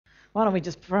Why don't we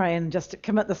just pray and just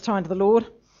commit this time to the Lord,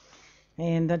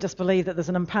 and just believe that there's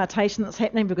an impartation that's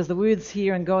happening, because the words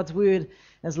here in God's word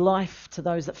is life to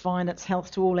those that find it's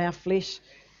health to all our flesh.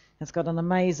 It's got an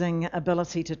amazing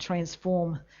ability to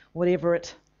transform whatever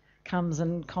it comes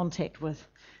in contact with.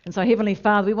 And so, Heavenly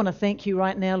Father, we want to thank you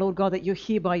right now, Lord God, that you're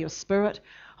here by your Spirit.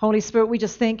 Holy Spirit, we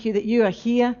just thank you that you are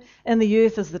here in the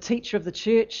earth as the teacher of the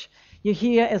church. You're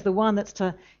here as the one that's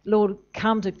to, Lord,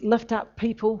 come to lift up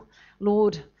people,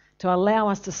 Lord, to allow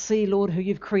us to see, Lord, who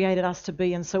you've created us to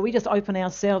be. And so we just open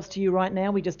ourselves to you right now.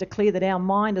 We just declare that our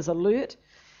mind is alert,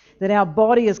 that our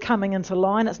body is coming into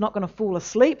line. It's not going to fall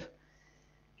asleep.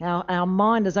 Our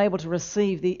mind is able to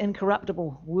receive the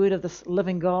incorruptible word of this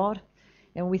living God.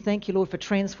 And we thank you, Lord, for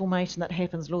transformation that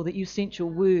happens, Lord, that you sent your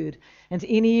word into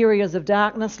any areas of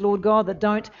darkness, Lord God, that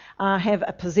don't have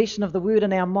a possession of the word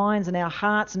in our minds and our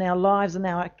hearts and our lives and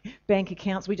our bank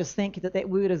accounts. We just thank you that that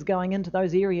word is going into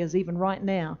those areas even right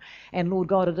now. And, Lord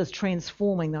God, it is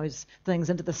transforming those things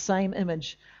into the same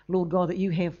image, Lord God, that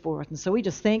you have for it. And so we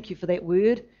just thank you for that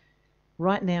word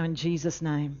right now in Jesus'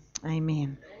 name.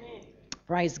 Amen.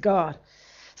 Praise God.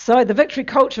 So the victory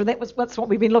culture, that's what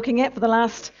we've been looking at for the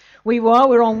last wee while.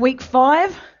 We're on week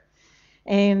 5,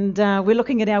 and we're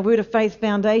looking at our Word of Faith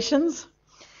foundations.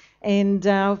 And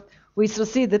we sort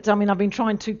of said that, I've been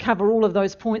trying to cover all of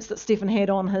those points that Stephen had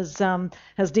on his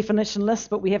definition list,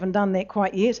 but we haven't done that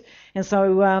quite yet. And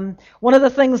so one of the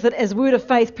things that as Word of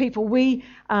Faith people, we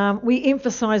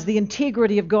emphasise the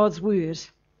integrity of God's Word.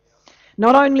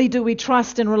 Not only do we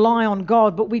trust and rely on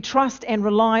God, but we trust and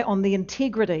rely on the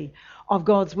integrity of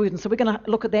God's word. And so we're going to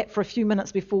look at that for a few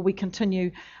minutes before we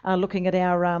continue looking at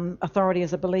our authority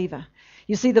as a believer.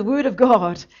 You see, the word of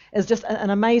God is just an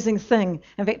amazing thing.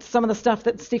 In fact, some of the stuff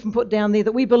that Stephen put down there,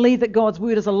 that we believe that God's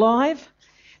word is alive,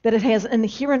 that it has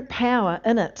inherent power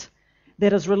in it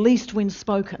that is released when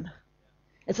spoken.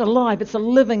 It's alive. It's a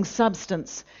living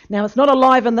substance. Now, it's not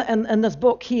alive in this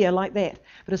book here like that,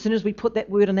 but as soon as we put that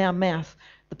word in our mouth,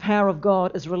 the power of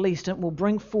God is released, and it will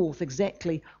bring forth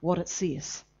exactly what it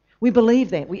says. We believe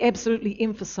that. We absolutely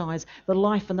emphasise the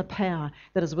life and the power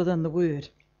that is within the word.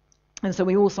 And so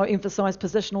we also emphasise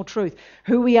positional truth,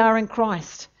 who we are in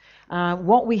Christ,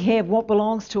 what we have, what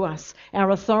belongs to us,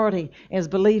 our authority as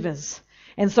believers.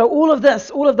 And so all of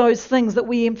those things that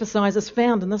we emphasise is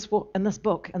found in this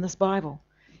book, in this Bible.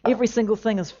 Every single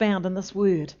thing is found in this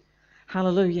word.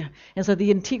 Hallelujah. And so the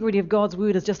integrity of God's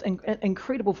word is just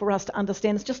incredible for us to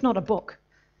understand. It's just not a book.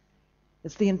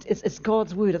 It's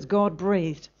God's word. It's God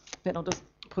breathed. But I'll just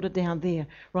put it down there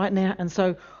right now. And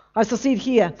so I said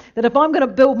here that if I'm going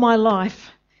to build my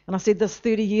life, and I said this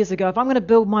 30 years ago, if I'm going to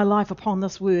build my life upon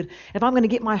this word, if I'm going to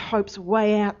get my hopes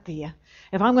way out there,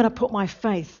 if I'm going to put my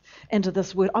faith into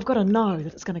this word, I've got to know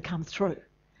that it's going to come through.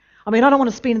 I don't want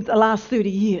to spend the last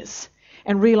 30 years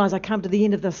and realise I come to the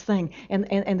end of this thing and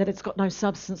that it's got no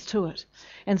substance to it.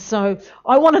 And so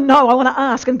I want to know, I want to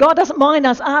ask, and God doesn't mind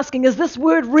us asking, is this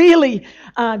word really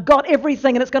got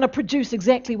everything and it's going to produce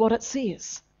exactly what it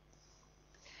says?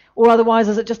 Or otherwise,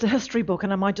 is it just a history book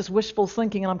and am I just wishful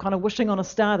thinking and I'm kind of wishing on a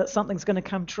star that something's going to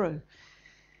come true?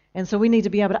 And so we need to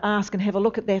be able to ask and have a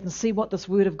look at that and see what this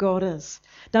word of God is.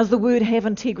 Does the word have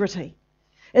integrity?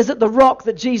 Is it the rock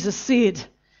that Jesus said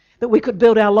that we could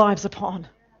build our lives upon?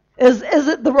 Is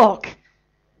it the rock?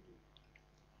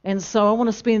 And so I want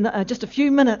to spend just a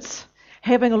few minutes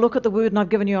having a look at the word, and I've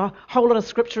given you a whole lot of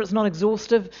scripture, it's not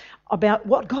exhaustive, about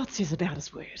what God says about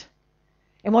his word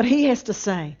and what he has to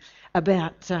say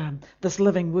about this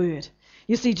living word.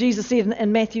 You see, Jesus said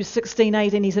in Matthew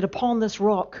 16:18, he said, upon this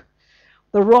rock,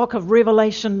 the rock of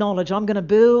revelation knowledge, I'm going to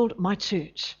build my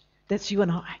church. That's you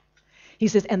and I. He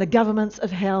says, and the governments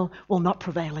of hell will not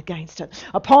prevail against it.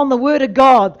 Upon the word of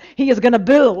God, he is going to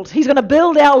build. He's going to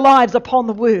build our lives upon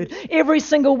the word. Every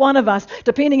single one of us,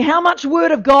 depending how much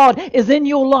word of God is in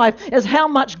your life, is how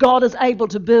much God is able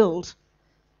to build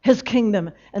his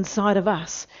kingdom inside of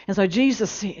us. And so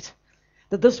Jesus said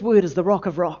that this word is the rock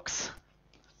of rocks.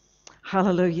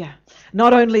 Hallelujah.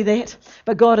 Not only that,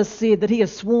 but God has said that he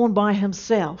has sworn by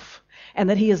himself and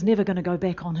that he is never going to go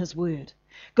back on his word.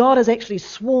 God has actually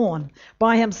sworn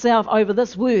by himself over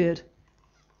this word.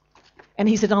 And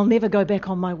he said, I'll never go back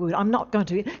on my word. I'm not going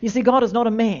to. You see, God is not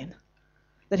a man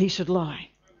that he should lie,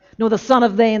 nor the son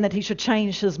of man that he should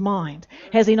change his mind.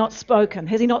 Has he not spoken?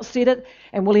 Has he not said it?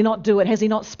 And will he not do it? Has he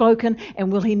not spoken?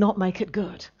 And will he not make it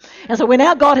good? And so when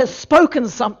our God has spoken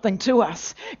something to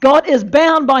us, God is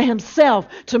bound by himself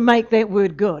to make that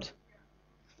word good.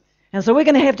 And so we're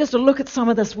going to have just a look at some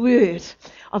of this word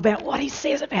about what he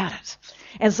says about it.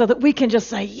 And so that we can just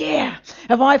say, yeah,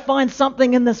 if I find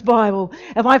something in this Bible,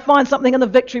 if I find something in the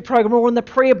victory program or in the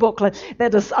prayer booklet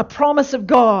that is a promise of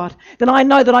God, then I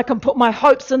know that I can put my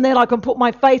hopes in that, I can put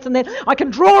my faith in that. I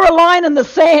can draw a line in the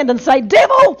sand and say,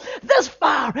 devil, this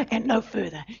far and no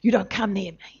further. You don't come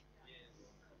near me.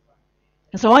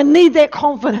 And so I need that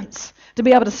confidence to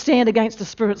be able to stand against the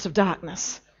spirits of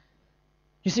darkness.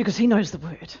 You see, because he knows the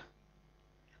word.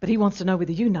 But he wants to know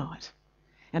whether you know it.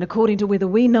 And according to whether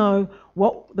we know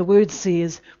what the word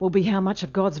says will be how much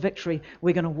of God's victory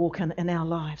we're going to walk in our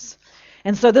lives.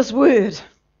 And so this word,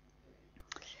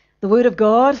 the word of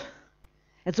God,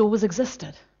 it's always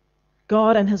existed.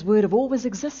 God and his word have always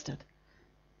existed.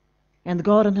 And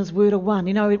God and his word are one.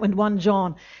 You know, in 1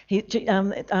 John,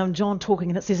 John talking,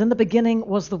 and it says, in the beginning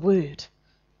was the word.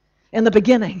 In the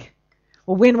beginning.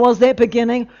 Well, when was that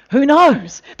beginning? Who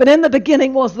knows? But in the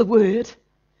beginning was the word.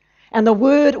 And the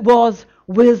word was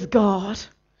with God,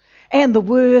 and the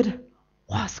word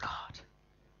was God.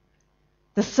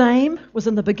 The same was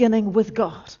in the beginning with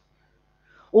God.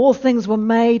 All things were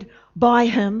made by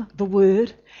him, the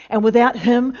word, and without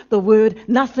him, the word,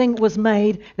 nothing was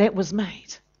made that was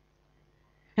made.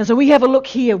 And so we have a look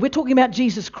here. We're talking about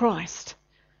Jesus Christ.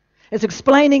 It's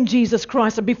explaining Jesus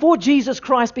Christ. And before Jesus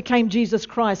Christ became Jesus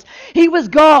Christ, he was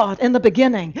God in the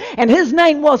beginning, and his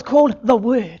name was called the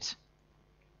Word.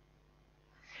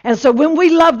 And so when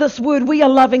we love this word, we are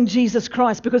loving Jesus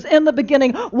Christ, because in the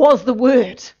beginning was the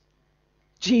Word.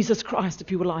 Jesus Christ,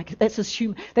 if you would like. That's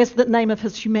the name of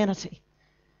his humanity.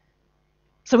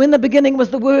 So in the beginning was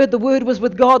the Word was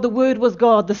with God, the Word was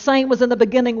God. The same was in the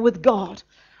beginning with God.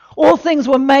 All things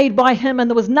were made by him, and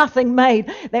there was nothing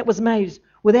made that was made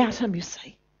without him, you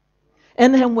see.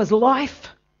 In him was life.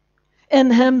 In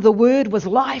him the Word was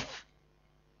life.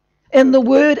 In the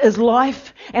Word is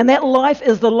life, and that life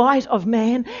is the light of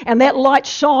man, and that light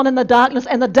shone in the darkness,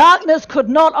 and the darkness could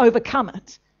not overcome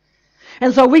it.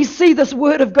 And so we see this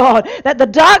word of God, that the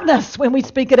darkness, when we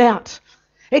speak it out,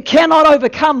 it cannot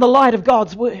overcome the light of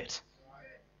God's word.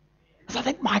 So I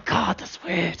think, my God, this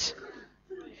word,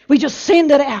 we just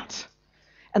send it out,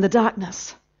 and the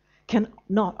darkness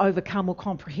cannot overcome or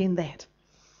comprehend that.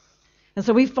 And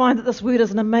so we find that this word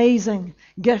is an amazing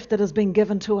gift that has been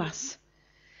given to us.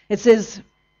 It says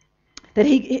that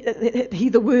he,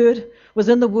 the Word, was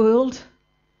in the world,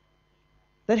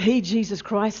 that he, Jesus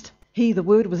Christ, he, the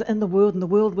Word, was in the world, and the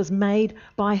world was made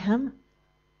by him.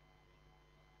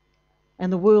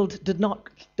 And the world did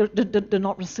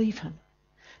not receive him.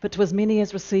 But to as many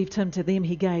as received him, to them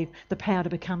he gave the power to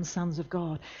become sons of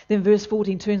God. Then verse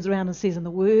 14 turns around and says, in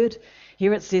the Word,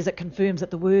 here it says, it confirms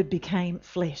that the Word became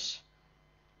flesh.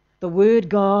 The Word,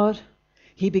 God,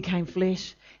 he became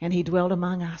flesh. And he dwelled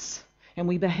among us, and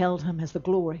we beheld him as the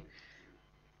glory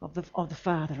of the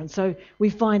Father. And so we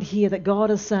find here that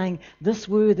God is saying, this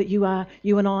word that you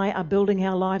and I are building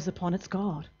our lives upon, it's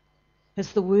God.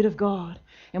 It's the word of God.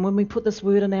 And when we put this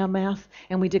word in our mouth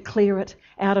and we declare it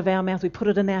out of our mouth, we put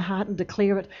it in our heart and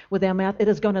declare it with our mouth, it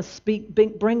is going to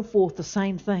bring forth the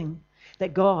same thing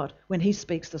that God, when he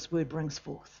speaks, this word brings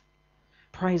forth.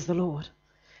 Praise the Lord.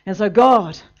 And so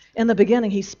God, in the beginning,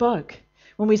 he spoke.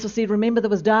 When we said, remember there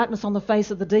was darkness on the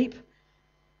face of the deep?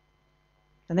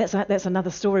 And that's another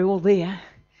story all there.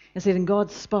 It said, and God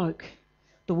spoke.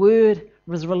 The word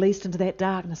was released into that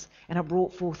darkness, and it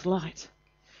brought forth light.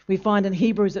 We find in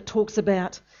Hebrews, it talks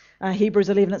about, Hebrews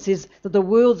 11, it says that the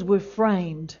worlds were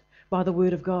framed by the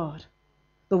word of God.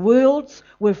 The worlds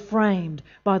were framed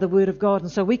by the word of God.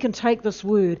 And so we can take this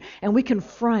word and we can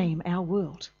frame our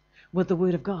world with the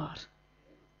word of God.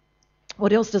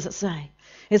 What else does it say?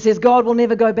 It says God will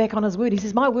never go back on his word. He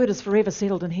says, my word is forever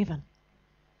settled in heaven.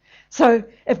 So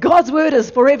if God's word is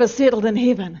forever settled in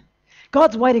heaven,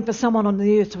 God's waiting for someone on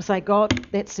the earth to say, God,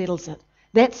 that settles it.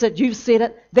 That's it. You've said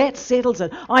it. That settles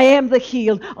it. I am the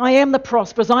healed. I am the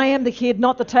prosperous. I am the head,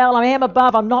 not the tail. I am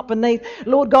above. I'm not beneath.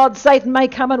 Lord God, Satan may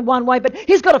come in one way, but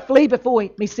he's got to flee before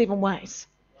me 7 ways.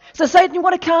 So Satan, you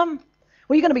want to come?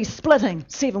 Well, you're going to be splitting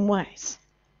 7 ways.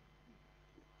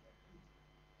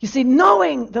 You see,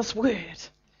 knowing this word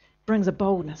brings a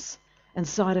boldness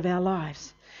inside of our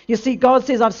lives. You see, God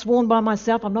says, I've sworn by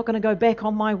myself, I'm not going to go back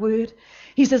on my word.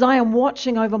 He says, I am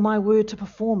watching over my word to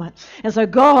perform it. And so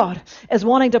God is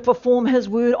wanting to perform his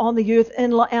word on the earth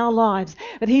in our lives.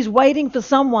 But he's waiting for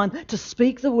someone to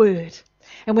speak the word.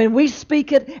 And when we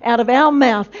speak it out of our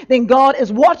mouth, then God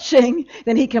is watching,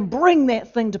 then he can bring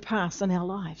that thing to pass in our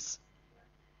lives.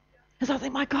 And so I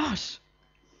think, my gosh,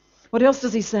 what else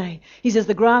does he say? He says,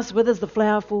 the grass withers, the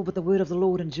flower falls, but the word of the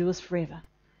Lord endures forever.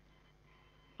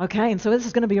 Okay, and so this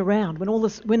is going to be around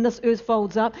when this earth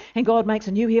folds up and God makes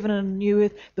a new heaven and a new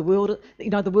earth. The world,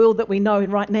 the world that we know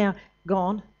right now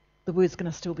gone. The word's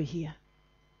going to still be here.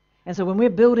 And so when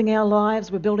we're building our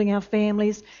lives, we're building our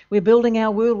families, we're building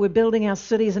our world, we're building our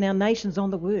cities and our nations on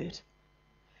the word.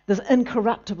 This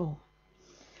incorruptible.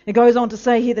 It goes on to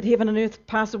say here that heaven and earth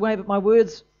pass away, but my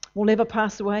words will never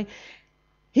pass away.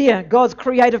 Here, God's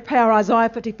creative power, Isaiah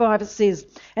 55, it says,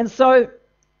 and so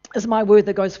is my word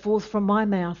that goes forth from my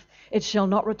mouth. It shall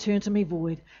not return to me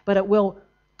void, but it will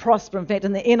prosper. In fact,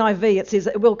 in the NIV, it says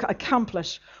it will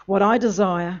accomplish what I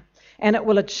desire, and it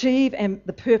will achieve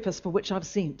the purpose for which I've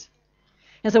sent.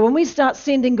 And so when we start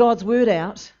sending God's word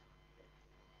out,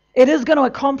 it is going to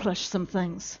accomplish some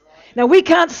things. Now, we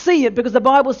can't see it because the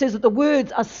Bible says that the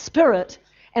words are spirit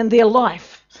and they're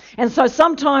life. And so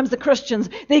sometimes the Christians,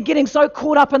 they're getting so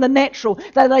caught up in the natural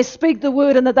that they speak the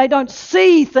word and that they don't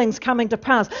see things coming to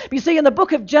pass. But you see, in the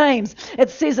book of James, it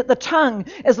says that the tongue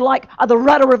is like the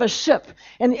rudder of a ship.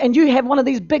 And you have one of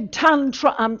these big tongue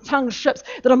ships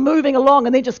that are moving along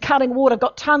and they're just cutting water,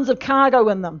 got tons of cargo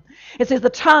in them. It says the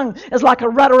tongue is like a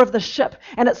rudder of the ship.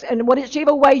 And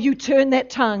whichever way you turn that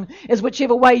tongue is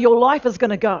whichever way your life is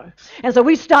going to go. And so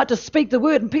we start to speak the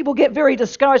word and people get very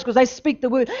discouraged because they speak the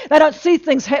word. They don't see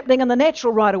things happening in the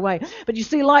natural right away. But you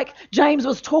see, like James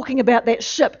was talking about that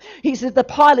ship, he said the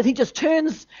pilot, he just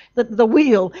turns the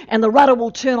wheel and the rudder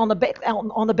will turn on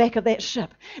the back of that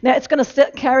ship. Now it's going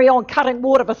to carry on cutting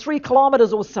water for 3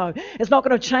 kilometers or so. It's not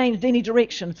going to change any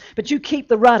direction. But you keep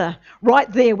the rudder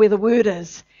right there where the word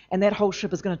is, and that whole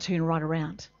ship is going to turn right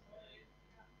around.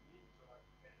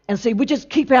 And see, we just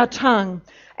keep our tongue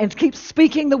and keep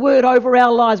speaking the word over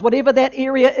our lives, whatever that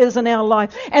area is in our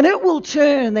life, and it will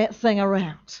turn that thing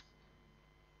around.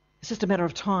 It's just a matter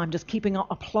of time, just keeping on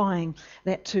applying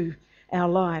that to our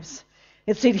lives.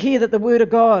 It said here that the word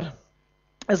of God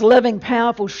is living,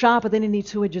 powerful, sharper than any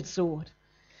two-edged sword.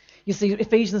 You see,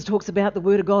 Ephesians talks about the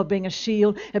word of God being a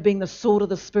shield, it being the sword of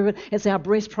the Spirit. It's our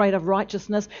breastplate of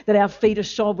righteousness, that our feet are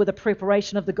shod with the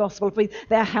preparation of the gospel of peace,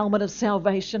 our helmet of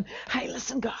salvation. Hey,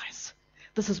 listen, guys,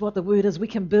 this is what the word is. We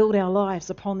can build our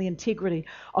lives upon the integrity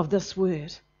of this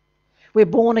word. We're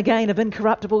born again of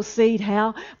incorruptible seed.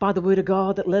 How? By the word of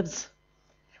God that lives.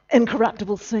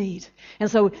 Incorruptible seed. And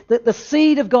so the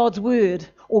seed of God's word,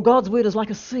 or God's word is like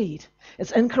a seed.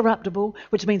 It's incorruptible,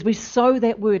 which means we sow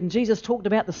that word. And Jesus talked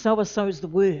about the sower sows the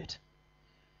word.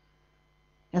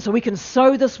 And so we can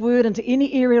sow this word into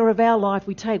any area of our life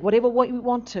we take, whatever way we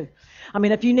want to. I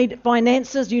mean, if you need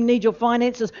finances, you need your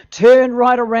finances turned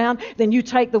right around, then you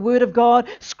take the word of God,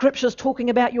 scriptures talking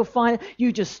about your finance,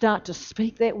 you just start to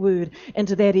speak that word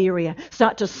into that area.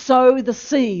 Start to sow the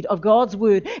seed of God's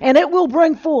word, and it will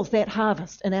bring forth that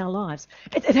harvest in our lives.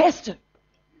 It has to.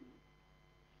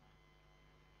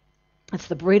 It's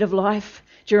the bread of life.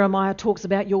 Jeremiah talks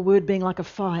about your word being like a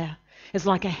fire. It's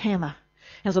like a hammer.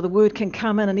 And so the word can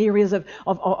come in areas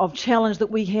of challenge that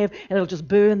we have, and it'll just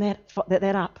burn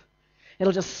that up.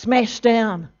 It'll just smash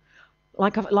down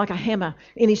like a hammer.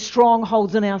 Any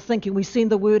strongholds in our thinking, we send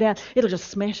the word out, it'll just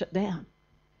smash it down.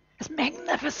 It's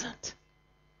magnificent.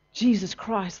 Jesus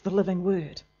Christ, the living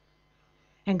word.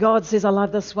 And God says, I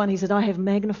love this one. He said, I have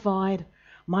magnified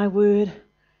my word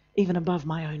even above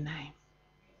my own name.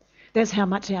 That's how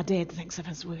much our dad thinks of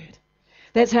his word.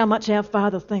 That's how much our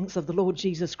Father thinks of the Lord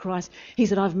Jesus Christ. He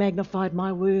said, I've magnified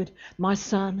my word, my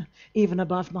Son, even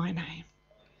above my name.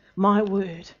 My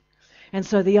word. And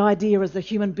so the idea is the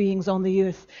human beings on the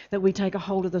earth that we take a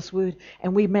hold of this word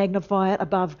and we magnify it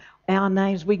above our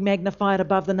names. We magnify it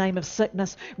above the name of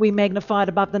sickness. We magnify it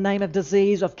above the name of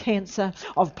disease, of cancer,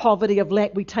 of poverty, of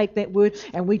lack. We take that word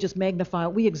and we just magnify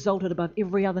it. We exalt it above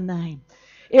every other name.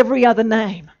 Every other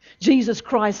name. Jesus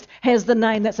Christ has the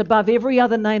name that's above every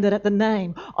other name, that at the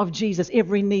name of Jesus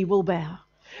every knee will bow.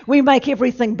 We make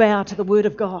everything bow to the word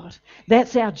of God.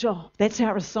 That's our job. That's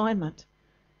our assignment.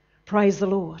 Praise the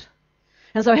Lord.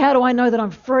 And so how do I know that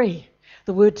I'm free?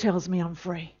 The word tells me I'm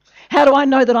free. How do I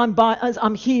know that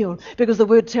I'm healed? Because the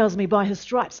word tells me by his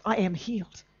stripes I am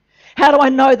healed. How do I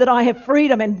know that I have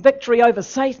freedom and victory over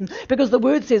Satan? Because the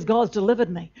word says God's delivered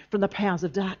me from the powers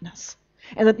of darkness.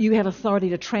 And that you have authority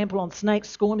to trample on snakes,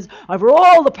 scorpions, over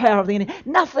all the power of the enemy.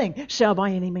 Nothing shall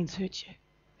by any means hurt you.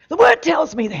 The word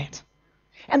tells me that.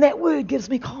 And that word gives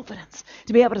me confidence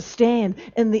to be able to stand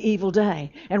in the evil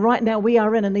day. And right now we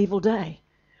are in an evil day.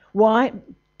 Why?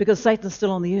 Because Satan's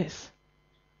still on the earth.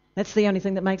 That's the only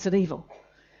thing that makes it evil.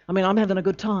 I mean, I'm having a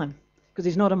good time because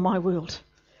he's not in my world.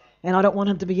 And I don't want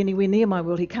him to be anywhere near my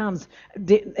world. He comes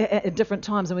at different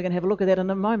times, and we're going to have a look at that in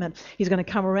a moment. He's going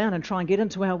to come around and try and get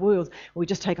into our world. We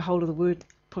just take a hold of the word,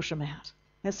 push him out.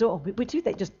 That's all. We do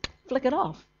that, just flick it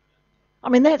off. I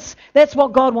mean, that's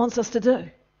what God wants us to do.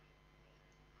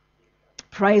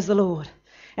 Praise the Lord.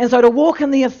 And so to walk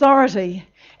in the authority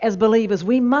as believers,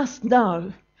 we must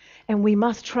know and we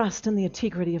must trust in the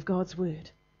integrity of God's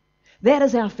word. That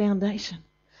is our foundation.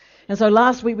 And so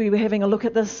last week we were having a look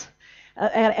at this,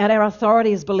 at our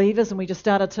authority as believers, and we just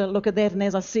started to look at that. And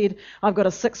as I said, I've got a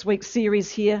 6-week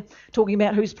series here talking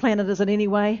about whose planet is it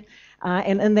anyway.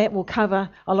 And in that we'll cover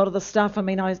a lot of the stuff. I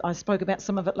mean, I spoke about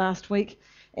some of it last week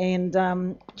and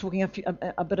talking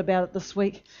a bit about it this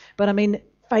week. But I mean,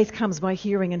 faith comes by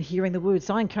hearing and hearing the word.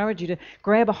 So I encourage you to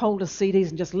grab a hold of CDs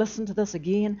and just listen to this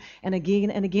again and again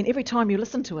and again. Every time you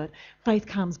listen to it, faith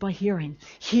comes by hearing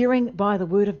by the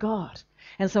word of God.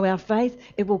 And so our faith,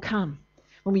 it will come.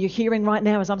 When you're hearing right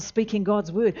now as I'm speaking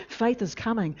God's word, faith is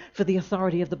coming for the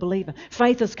authority of the believer.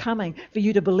 Faith is coming for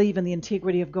you to believe in the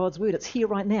integrity of God's word. It's here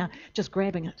right now, just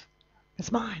grabbing it.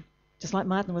 It's mine. Just like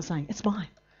Martin was saying, it's mine.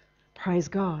 Praise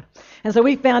God. And so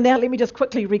we found out, let me just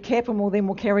quickly recap and then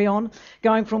we'll carry on,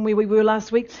 going from where we were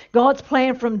last week. God's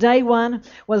plan from day one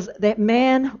was that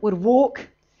man would walk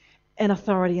in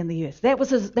authority in the earth. That was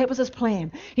his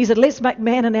plan. He said, let's make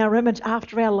man in our image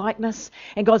after our likeness.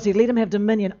 And God said, let him have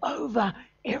dominion over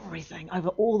everything, over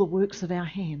all the works of our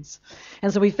hands.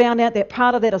 And so we found out that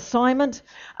part of that assignment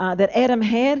that Adam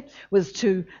had was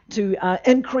to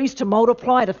increase, to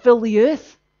multiply, to fill the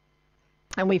earth.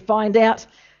 And we find out,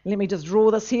 let me just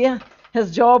draw this here. His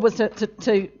job was to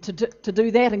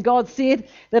do that. And God said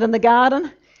that in the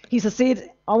garden, he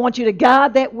said, I want you to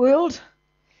guard that world.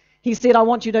 He said, I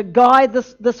want you to guide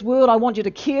this world. I want you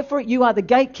to care for it. You are the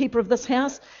gatekeeper of this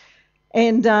house.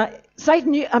 And Adam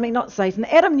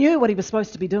knew what he was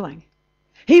supposed to be doing.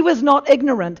 He was not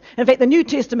ignorant. In fact, the New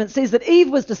Testament says that Eve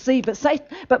was deceived,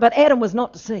 but Adam was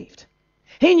not deceived.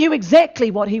 He knew exactly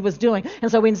what he was doing.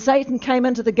 And so when Satan came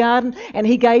into the garden and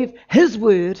he gave his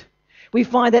word, we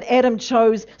find that Adam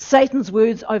chose Satan's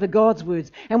words over God's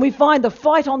words. And we find the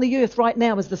fight on the earth right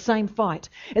now is the same fight.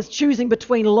 It's choosing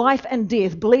between life and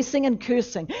death, blessing and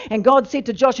cursing. And God said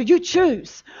to Joshua, you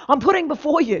choose. I'm putting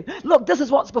before you. Look, this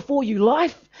is what's before you,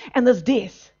 life and there's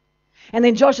death. And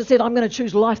then Joshua said, I'm going to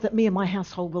choose life that me and my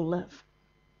household will live.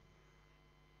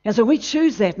 And so we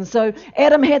choose that. And so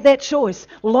Adam had that choice,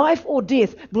 life or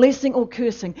death, blessing or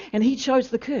cursing. And he chose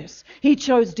the curse. He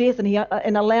chose death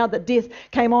and allowed that death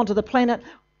came onto the planet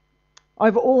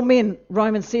over all men.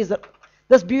 Romans says that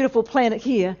this beautiful planet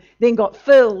here then got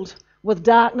filled with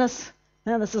darkness.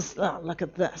 Now look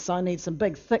at this. I need some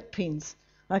big thick pens.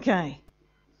 Okay.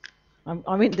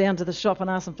 I went down to the shop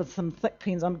and asked them for some thick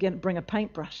pens. I'm going to bring a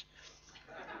paintbrush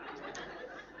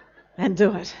and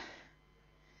do it.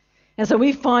 And so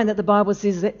we find that the Bible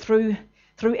says that through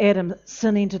Adam,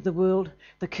 sin entered the world,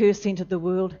 the curse entered the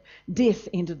world, death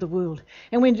entered the world.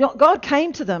 And when God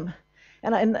came to them,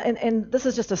 and this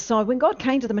is just a side, when God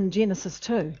came to them in Genesis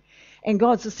 2, and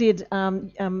God said,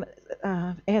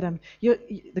 Adam,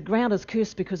 the ground is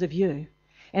cursed because of you,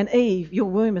 and Eve, your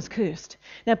womb is cursed.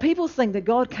 Now people think that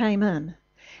God came in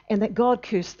and that God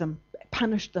cursed them,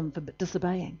 punished them for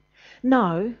disobeying.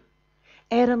 No,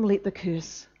 Adam let the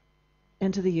curse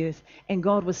into the earth, and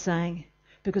God was saying,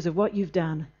 because of what you've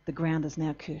done, the ground is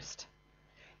now cursed.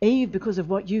 Eve, because of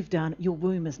what you've done, your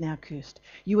womb is now cursed.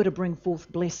 You were to bring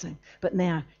forth blessing, but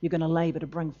now you're going to labour to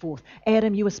bring forth.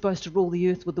 Adam, you were supposed to rule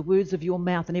the earth with the words of your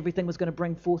mouth, and everything was going to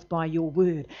bring forth by your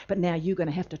word, but now you're going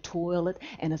to have to toil it,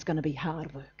 and it's going to be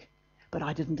hard work. But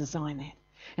I didn't design that.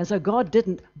 And so God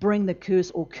didn't bring the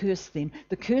curse or curse them.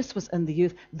 The curse was in the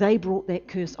earth. They brought that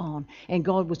curse on, and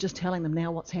God was just telling them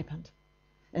now what's happened.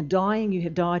 And dying, you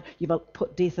have died, you've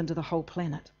put death into the whole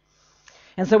planet.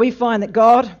 And so we find that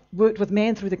God worked with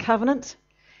man through the covenant,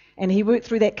 and he worked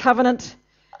through that covenant.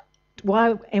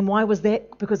 Why was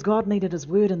that? Because God needed his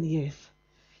word in the earth.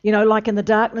 You know, like in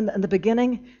the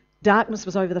beginning, darkness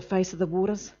was over the face of the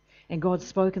waters, and God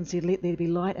spoke and said, let there be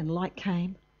light, and light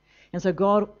came. And so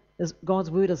God's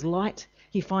word is light.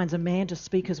 He finds a man to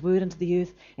speak his word into the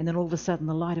earth, and then all of a sudden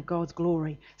the light of God's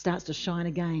glory starts to shine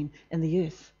again in the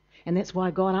earth. And that's why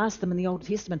God asked them in the Old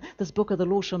Testament, this book of the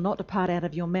law shall not depart out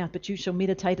of your mouth, but you shall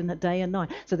meditate in it day and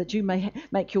night, so that you may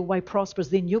make your way prosperous.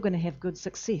 Then you're going to have good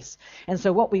success. And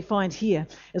so what we find here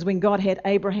is when God had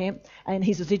Abraham, and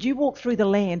he said, you walk through the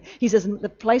land. He says, in the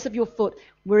place of your foot,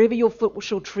 wherever your foot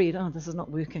shall tread. Oh, this is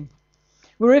not working.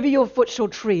 Wherever your foot shall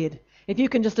tread. If you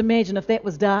can just imagine if that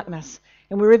was darkness,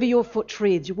 and wherever your foot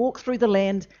treads, you walk through the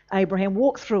land, Abraham,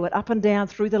 walk through it, up and down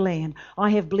through the land. I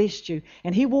have blessed you.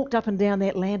 And he walked up and down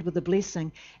that land with the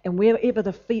blessing, and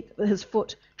wherever his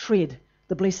foot tread,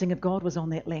 the blessing of God was on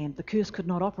that land. The curse could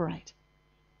not operate.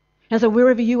 And so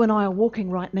wherever you and I are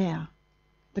walking right now,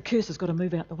 the curse has got to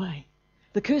move out the way.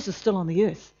 The curse is still on the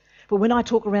earth. But when I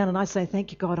talk around and I say,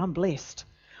 thank you, God, I'm blessed.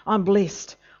 I'm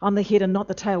blessed. I'm the head and not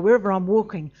the tail. Wherever I'm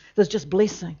walking, there's just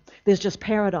blessing. There's just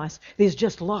paradise. There's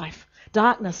just life.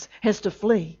 Darkness has to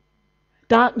flee.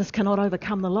 Darkness cannot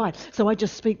overcome the light. So I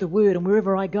just speak the word, and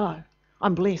wherever I go,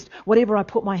 I'm blessed. Whatever I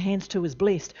put my hands to is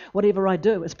blessed. Whatever I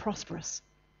do is prosperous.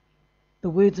 The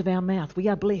words of our mouth, we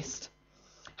are blessed.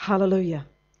 Hallelujah.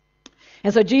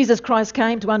 And so Jesus Christ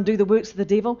came to undo the works of the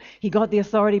devil. He got the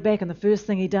authority back, and the first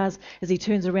thing he does is he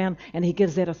turns around and he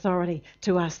gives that authority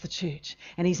to us, the church.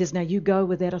 And he says, now you go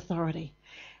with that authority.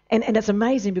 And it's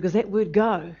amazing because that word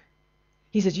go,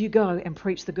 he says, you go and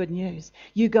preach the good news.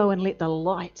 You go and let the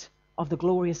light of the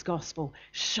glorious gospel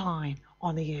shine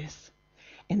on the earth.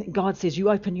 And God says,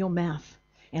 you open your mouth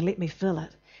and let me fill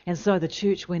it. And so the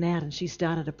church went out and she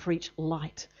started to preach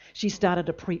light. She started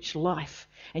to preach life.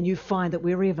 And you find that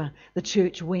wherever the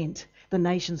church went, the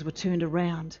nations were turned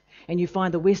around. And you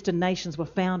find the Western nations were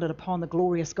founded upon the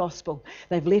glorious gospel.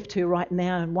 They've left her right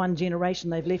now in one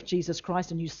generation. They've left Jesus Christ,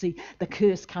 and you see the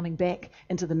curse coming back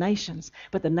into the nations.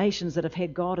 But the nations that have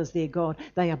had God as their God,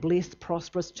 they are blessed,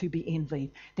 prosperous, to be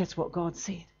envied. That's what God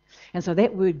said. And so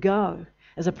that word go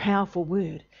is a powerful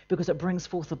word because it brings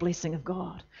forth the blessing of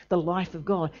God, the life of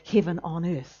God, heaven on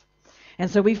earth. And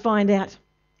so we find out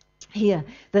here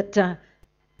that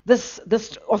this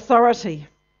authority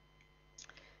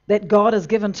that God has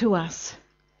given to us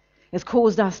has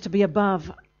caused us to be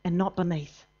above and not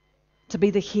beneath, to be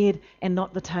the head and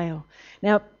not the tail.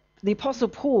 Now, the Apostle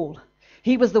Paul,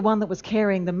 he was the one that was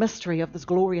carrying the mystery of this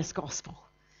glorious gospel.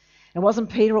 It wasn't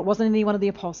Peter, it wasn't any one of the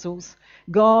apostles.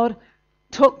 God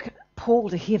took Paul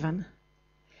to heaven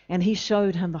and he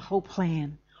showed him the whole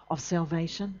plan of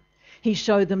salvation. He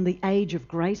showed them the age of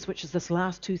grace, which is this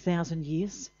last 2,000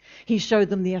 years. He showed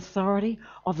them the authority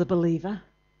of the believer.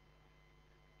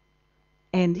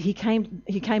 And he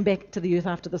came back to the earth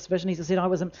after this vision. He said,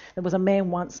 there was a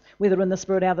man once, whether in the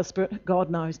spirit or out of the spirit, God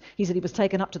knows. He said he was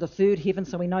taken up to the third heaven,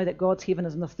 so we know that God's heaven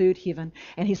is in the third heaven.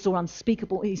 And he saw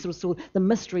he sort of saw the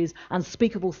mysteries,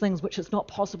 unspeakable things, which it's not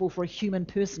possible for a human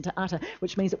person to utter,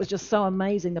 which means it was just so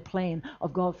amazing, the plan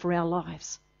of God for our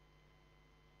lives.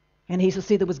 And he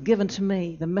said, there was given to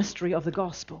me the mystery of the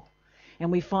gospel.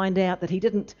 And we find out that he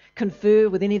didn't confer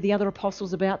with any of the other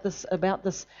apostles about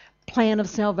this plan of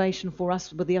salvation for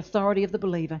us with the authority of the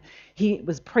believer. He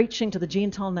was preaching to the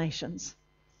Gentile nations.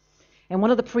 And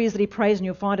one of the prayers that he prays, and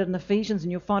you'll find it in Ephesians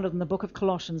and you'll find it in the book of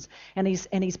Colossians, and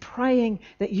he's praying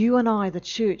that you and I, the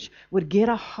church, would get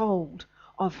a hold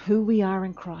of who we are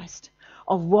in Christ,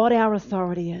 of what our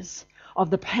authority is, of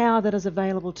the power that is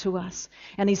available to us.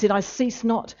 And he said, I cease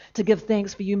not to give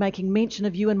thanks for you, making mention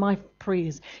of you in my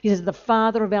prayers. He says, the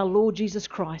Father of our Lord Jesus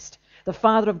Christ, the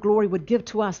Father of glory, would give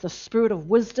to us the spirit of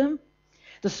wisdom,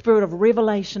 the spirit of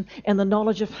revelation, and the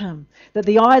knowledge of him, that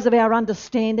the eyes of our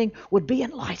understanding would be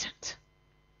enlightened.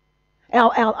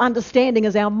 Our understanding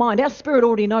is our mind. Our spirit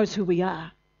already knows who we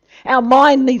are. Our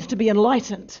mind needs to be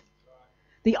enlightened.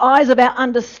 The eyes of our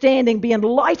understanding be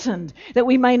enlightened, that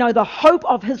we may know the hope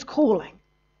of his calling.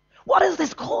 What is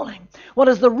this calling? What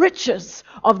is the riches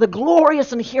of the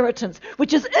glorious inheritance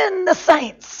which is in the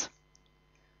saints?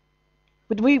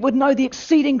 But we would know the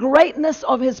exceeding greatness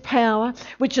of his power,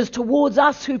 which is towards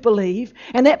us who believe.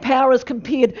 And that power is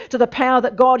compared to the power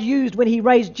that God used when he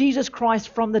raised Jesus Christ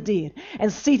from the dead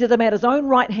and seated him at his own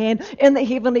right hand in the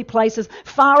heavenly places,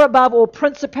 far above all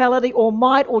principality or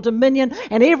might or dominion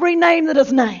and every name that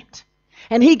is named.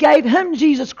 And he gave him,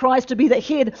 Jesus Christ, to be the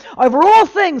head over all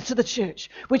things to the church,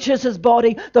 which is his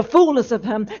body, the fullness of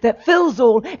him that fills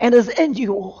all and is in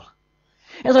you all.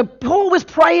 And so Paul was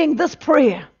praying this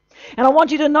prayer. And I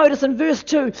want you to notice in verse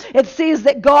 2, it says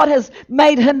that God has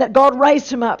made him, that God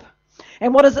raised him up.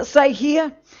 And what does it say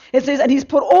here? It says, and he's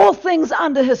put all things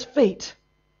under his feet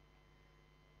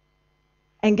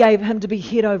and gave him to be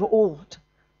head over all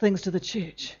things to the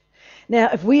church.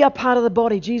 Now, if we are part of the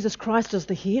body, Jesus Christ is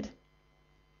the head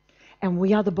and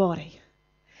we are the body.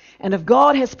 And if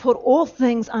God has put all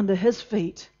things under his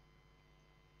feet,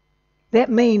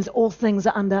 that means all things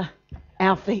are under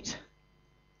our feet.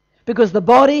 Because the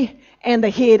body and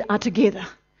the head are together.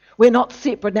 We're not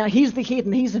separate. Now, he's the head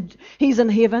and he's in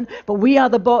heaven, but we are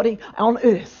the body on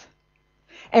earth.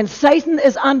 And Satan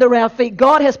is under our feet.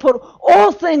 God has put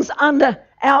all things under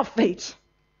our feet.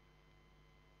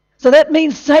 So that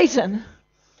means Satan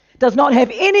does not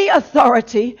have any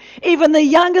authority, even the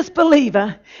youngest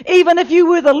believer, even if you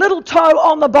were the little toe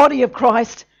on the body of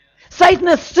Christ, Satan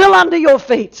is still under your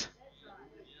feet.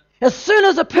 As soon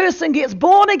as a person gets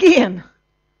born again,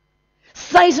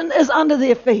 Satan is under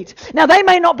their feet. Now, they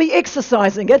may not be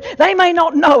exercising it. They may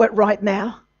not know it right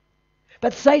now.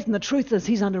 But Satan, the truth is,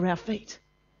 he's under our feet.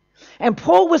 And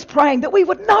Paul was praying that we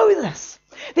would know this.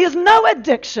 There's no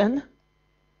addiction.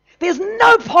 There's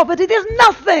no poverty. There's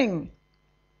nothing.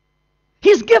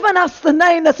 He's given us the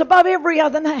name that's above every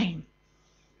other name.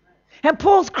 And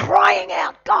Paul's crying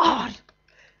out, God,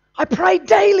 I pray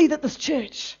daily that this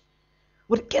church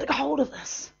would get a hold of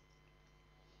this.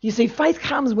 You see, faith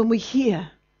comes when we hear.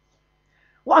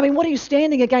 Well, I mean, what are you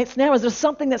standing against now? Is there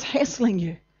something that's hassling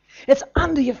you? It's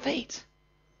under your feet.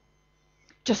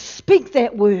 Just speak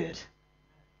that word.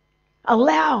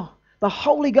 Allow the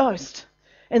Holy Ghost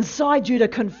inside you to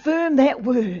confirm that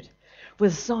word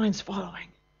with signs following.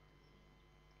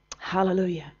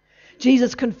 Hallelujah.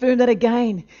 Jesus confirmed that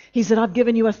again. He said, I've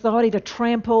given you authority to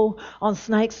trample on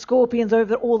snakes, scorpions,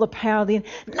 over all the power of the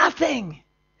enemy.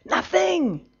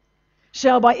 Nothing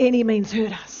shall by any means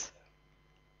hurt us.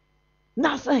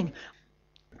 Nothing.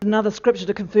 Another scripture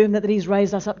to confirm that He's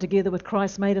raised us up together with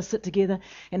Christ, made us sit together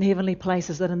in heavenly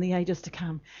places, that in the ages to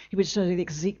come He would show the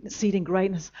exceeding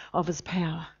greatness of His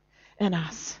power in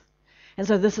us. And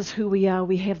so this is who we are.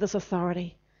 We have this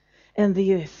authority in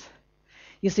the earth.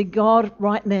 You see, God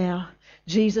right now,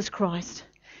 Jesus Christ,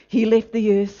 He left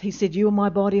the earth. He said, you are my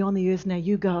body on the earth, now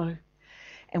you go.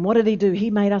 And what did He do?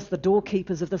 He made us the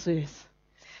doorkeepers of this earth.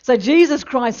 So Jesus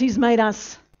Christ, He's made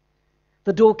us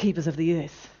the doorkeepers of the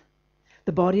earth.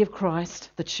 The body of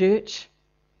Christ, the church,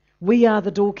 we are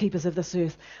the doorkeepers of this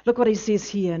earth. Look what He says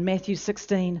here in Matthew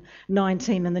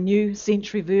 16:19 in the New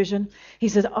Century Version. He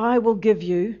said, I will give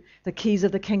you the keys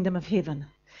of the kingdom of heaven.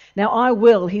 Now I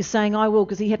will, He's saying I will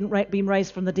because He hadn't been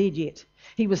raised from the dead yet.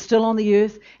 He was still on the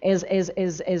earth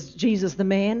as Jesus the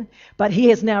man, but He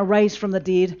has now raised from the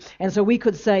dead. And so we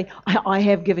could say, I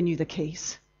have given you the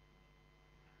keys.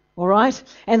 All right?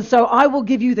 And so I will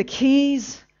give you the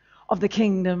keys of the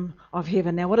kingdom of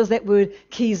heaven. Now what does that word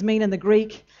keys mean in the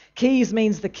Greek? Keys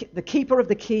means the keeper of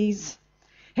the keys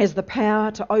has the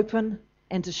power to open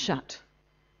and to shut.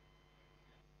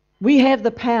 We have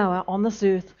the power on this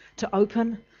earth to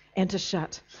open and to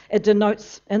shut. It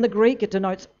denotes, in the Greek, it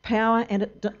denotes power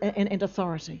and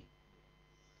authority.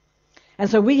 And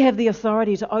so we have the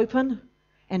authority to open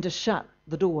and to shut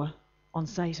the door on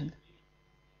Satan.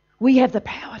 We have the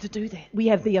power to do that. We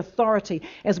have the authority,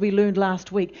 as we learned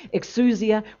last week.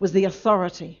 Exousia was the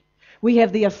authority. We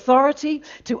have the authority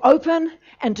to open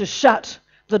and to shut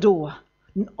the door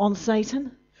on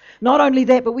Satan. Not only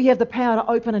that, but we have the power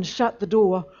to open and shut the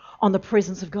door on the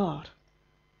presence of God.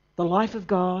 The life of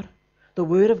God, the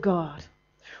Word of God.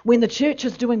 When the church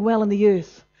is doing well in the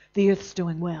earth's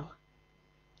doing well.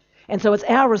 And so it's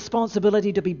our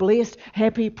responsibility to be blessed,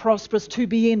 happy, prosperous, to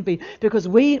be envied. Because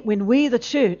when we, the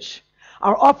church,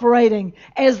 are operating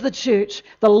as the church,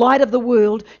 the light of the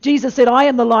world, Jesus said, I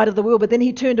am the light of the world, but then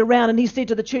He turned around and He said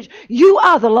to the church, you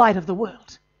are the light of the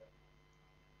world.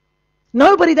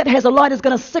 Nobody that has a light is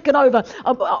going to stick it over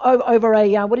a,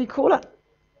 what do you call it?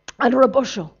 Under a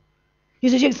bushel. He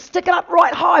says, you stick it up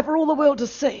right high for all the world to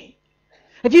see.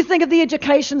 If you think of the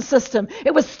education system,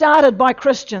 it was started by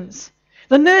Christians.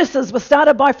 The nurses were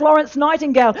started by Florence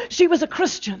Nightingale. She was a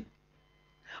Christian.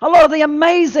 A lot of the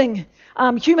amazing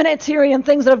humanitarian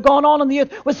things that have gone on in the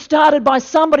earth was started by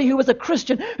somebody who was a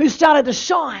Christian who started to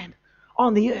shine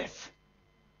on the earth.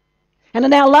 And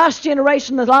in our last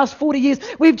generation, the last 40 years,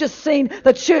 we've just seen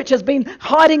the church has been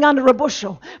hiding under a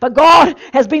bushel. But God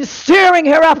has been stirring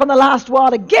her up in the last while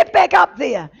to get back up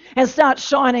there and start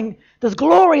shining this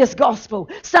glorious gospel.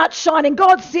 Start shining.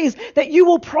 God says that you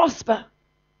will prosper.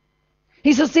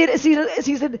 He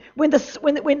said when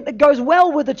it goes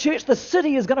well with the church, the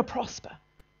city is going to prosper.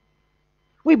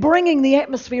 We're bringing the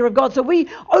atmosphere of God. So we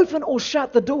open or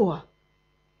shut the door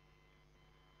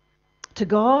to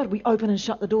God, we open and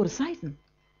shut the door to Satan.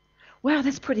 Wow,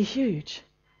 that's pretty huge.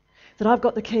 That I've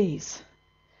got the keys.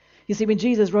 You see, when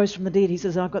Jesus rose from the dead, He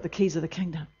says, I've got the keys of the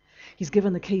kingdom. He's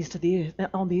given the keys to the earth,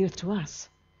 on the earth to us.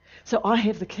 So I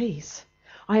have the keys.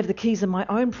 I have the keys in my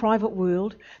own private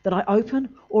world that I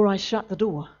open or I shut the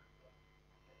door.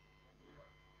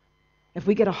 If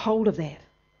we get a hold of that.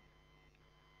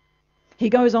 He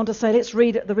goes on to say, let's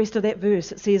read the rest of that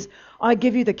verse. It says, I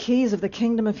give you the keys of the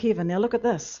kingdom of heaven. Now look at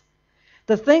this.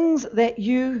 The things that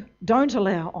you don't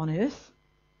allow on earth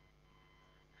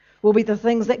will be the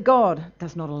things that God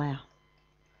does not allow.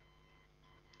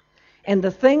 And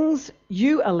the things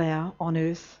you allow on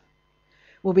earth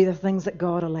will be the things that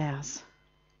God allows.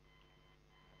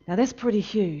 Now that's pretty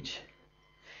huge.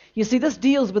 You see, this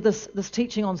deals with this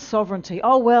teaching on sovereignty.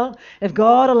 Oh, well, if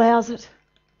God allows it.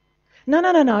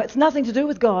 No. It's nothing to do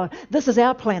with God. This is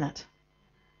our planet.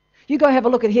 You go have a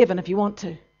look at heaven if you want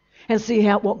to and see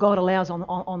what God allows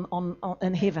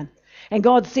in heaven. And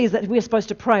God says that we're supposed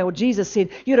to pray, or Jesus said,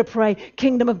 you're to pray,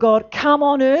 kingdom of God, come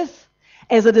on earth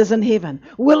as it is in heaven.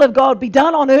 Will of God be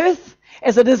done on earth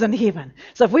as it is in heaven.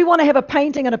 So if we want to have a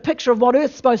painting and a picture of what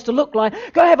earth's supposed to look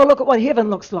like, go have a look at what heaven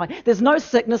looks like. There's no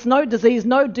sickness, no disease,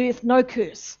 no death, no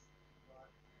curse.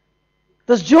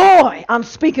 There's joy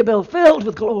unspeakable, filled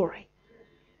with glory.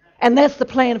 And that's the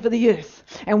plan for the earth.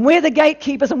 And we're the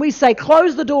gatekeepers, and we say,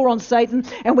 close the door on Satan,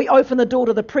 and we open the door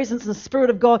to the presence and the Spirit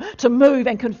of God to move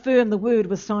and confirm the word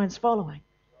with signs following.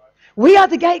 We are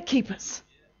the gatekeepers.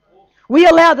 We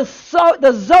allow the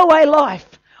Zoe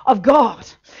life of God.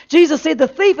 Jesus said, the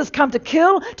thief has come to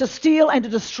kill, to steal, and to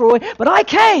destroy, but I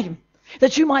came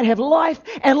that you might have life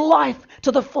and life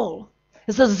to the full.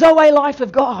 It's the Zoe life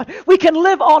of God. We can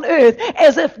live on earth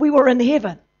as if we were in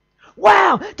heaven.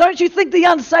 Wow, don't you think the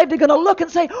unsaved are going to look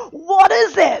and say, what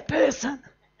is that person?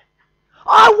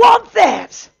 I want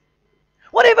that.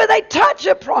 Whatever they touch,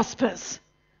 it prospers.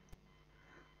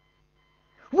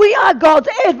 We are God's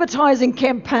advertising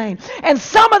campaign. And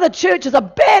some of the church is a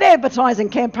bad advertising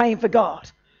campaign for God.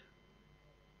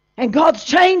 And God's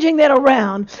changing that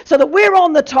around so that we're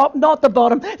on the top, not the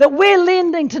bottom. That we're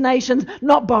lending to nations,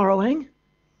 not borrowing.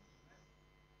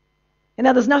 And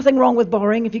now there's nothing wrong with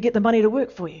borrowing if you get the money to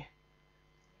work for you.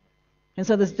 And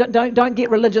so don't get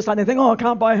religious like they think, oh, I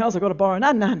can't buy a house, I've got to borrow.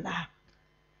 No.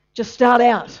 Just start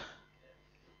out.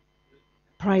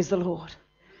 Praise the Lord.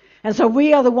 And so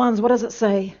we are the ones, what does it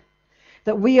say?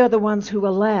 That we are the ones who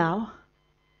allow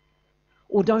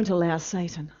or don't allow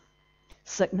Satan.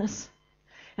 Sickness.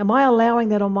 Am I allowing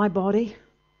that on my body?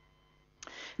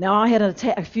 Now, I had an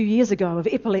attack a few years ago of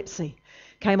epilepsy.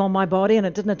 Came on my body, and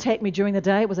it didn't attack me during the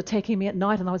day. It was attacking me at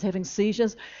night, and I was having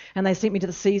seizures. And they sent me to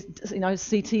the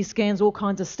CT scans, all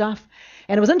kinds of stuff.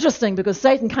 And it was interesting because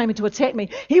Satan came in to attack me.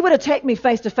 He would attack me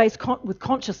face to face with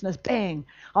consciousness. Bang!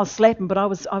 I'll slap him, but I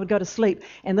would go to sleep,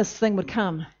 and this thing would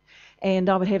come, and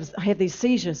I would have these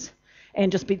seizures,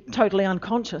 and just be totally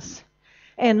unconscious,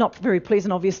 and not very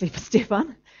pleasant, obviously, for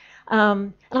Stefan.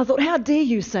 And I thought, how dare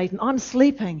you, Satan? I'm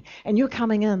sleeping, and you're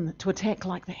coming in to attack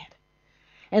like that.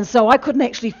 And so I couldn't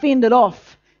actually fend it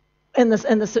off in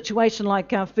the situation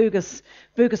like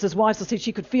Fergus's wife said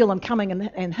she could feel them coming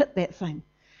and hit that thing.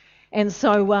 And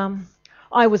so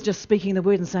I was just speaking the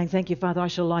word and saying, thank you, Father, I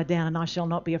shall lie down and I shall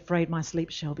not be afraid. My sleep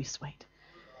shall be sweet.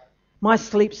 My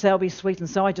sleep shall be sweet. And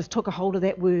so I just took a hold of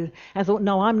that word and thought,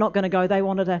 no, I'm not going to go. They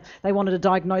wanted to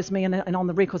diagnose me, and on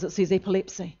the records it says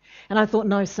epilepsy. And I thought,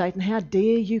 no, Satan, how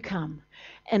dare you come?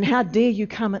 And how dare you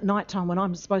come at night time when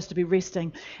I'm supposed to be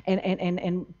resting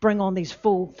and bring on these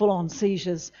full-on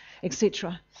seizures,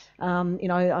 etc.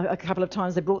 A couple of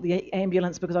times they brought the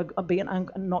ambulance because I'd been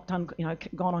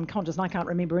gone unconscious, and I can't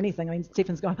remember anything. I mean,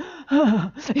 Stefan's going,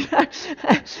 oh.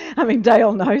 I mean,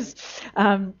 Dale knows.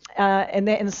 So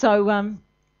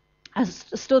I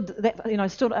stood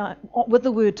with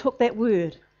the word, took that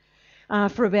word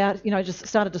for about, just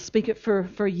started to speak it for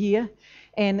a year.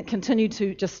 And continued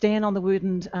to just stand on the word.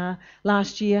 And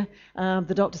last year,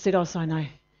 the doctor said, oh, so no,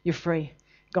 you're free.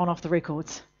 Gone off the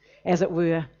records, as it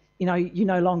were. You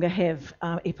no longer have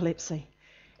epilepsy.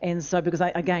 And so, because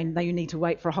now you need to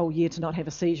wait for a whole year to not have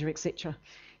a seizure, etc.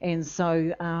 And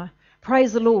so,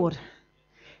 praise the Lord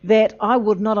that I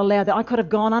would not allow that. I could have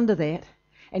gone under that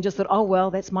and just thought, oh,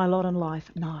 well, that's my lot in life.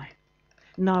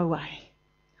 No way.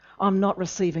 I'm not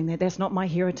receiving that. That's not my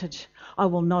heritage. I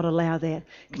will not allow that.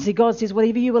 See, God says,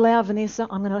 whatever you allow, Vanessa,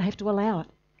 I'm going to have to allow it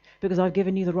because I've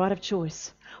given you the right of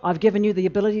choice. I've given you the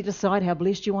ability to decide how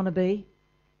blessed you want to be,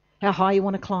 how high you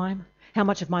want to climb, how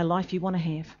much of my life you want to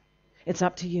have. It's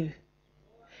up to you.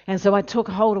 And so I took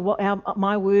hold of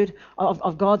my word,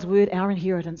 of God's word, our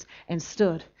inheritance, and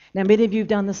stood. Now, many of you have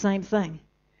done the same thing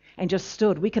and just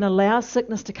stood. We can allow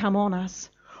sickness to come on us,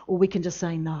 or we can just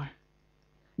say no.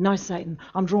 No, Satan,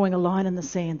 I'm drawing a line in the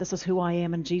sand. This is who I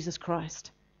am in Jesus Christ.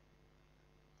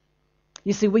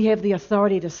 You see, we have the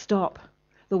authority to stop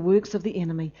the works of the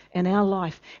enemy in our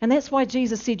life. And that's why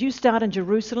Jesus said, you start in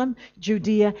Jerusalem,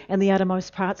 Judea, and the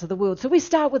uttermost parts of the world. So we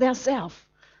start with ourselves.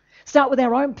 Start with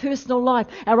our own personal life,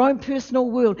 our own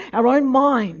personal world, our own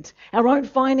mind, our own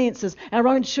finances, our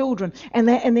own children, and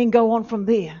then go on from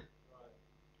there.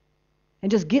 And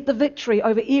just get the victory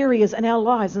over areas in our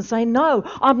lives and say, no,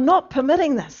 I'm not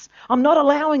permitting this. I'm not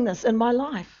allowing this in my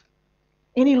life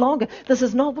any longer. This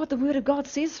is not what the Word of God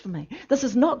says for me. This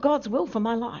is not God's will for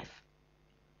my life.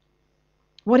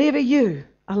 Whatever you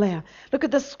allow. Look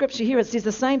at this scripture here. It says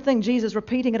the same thing. Jesus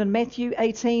repeating it in Matthew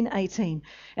 18:18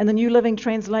 and the New Living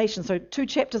Translation. So 2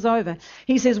 chapters over.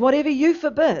 He says, whatever you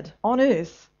forbid on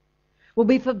earth will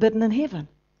be forbidden in heaven.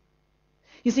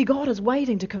 You see, God is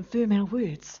waiting to confirm our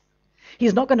words.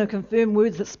 He's not going to confirm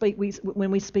words that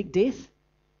when we speak death.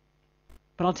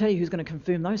 But I'll tell you who's going to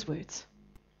confirm those words.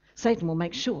 Satan will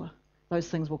make sure those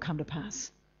things will come to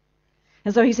pass.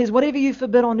 And so he says, whatever you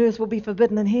forbid on earth will be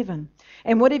forbidden in heaven.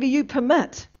 And whatever you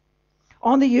permit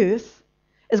on the earth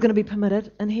is going to be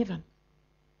permitted in heaven.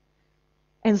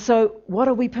 And so what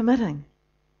are we permitting?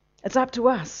 It's up to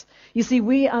us. You see,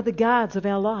 we are the guards of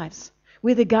our lives.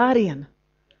 We're the guardian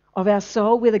of our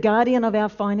soul. We're the guardian of our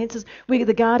finances. We're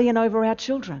the guardian over our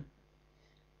children.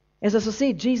 As I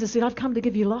said, Jesus said, I've come to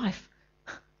give you life.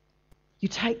 You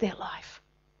take that life.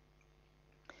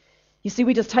 You see,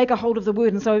 we just take a hold of the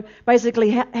word. And so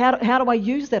basically, how do I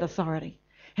use that authority?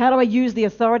 How do I use the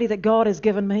authority that God has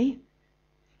given me?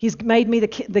 He's made me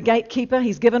the gatekeeper.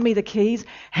 He's given me the keys.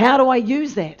 How do I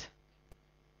use that?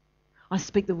 I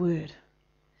speak the word.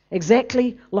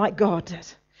 Exactly like God did.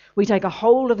 We take a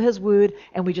hold of his word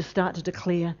and we just start to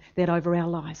declare that over our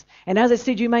lives. And as I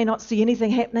said, you may not see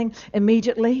anything happening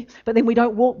immediately, but then we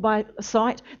don't walk by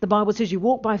sight. The Bible says you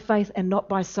walk by faith and not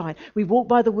by sight. We walk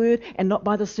by the word and not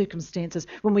by the circumstances.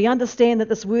 When we understand that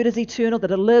this word is eternal,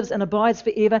 that it lives and abides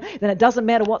forever, then it doesn't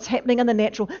matter what's happening in the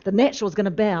natural is going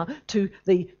to bow to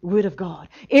the word of God.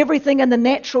 Everything in the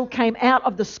natural came out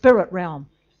of the spirit realm.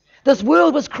 This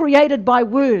world was created by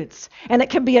words, and it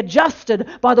can be adjusted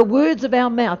by the words of our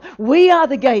mouth. We are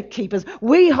the gatekeepers.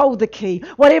 We hold the key.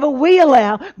 Whatever we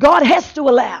allow, God has to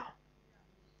allow.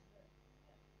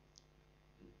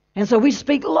 And so we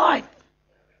speak life.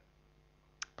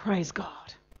 Praise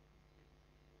God.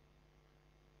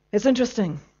 It's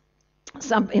interesting.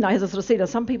 As I sort of said,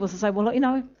 some people say, well,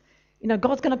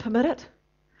 God's going to permit it.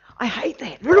 I hate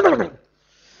that.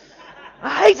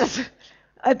 I hate it.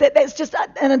 That's just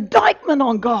an indictment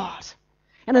on God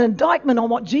and an indictment on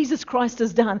what Jesus Christ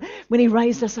has done when he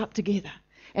raised us up together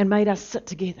and made us sit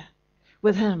together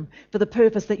with him for the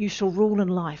purpose that you shall rule in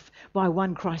life by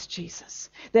one Christ Jesus.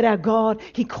 That our God,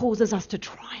 he causes us to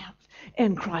triumph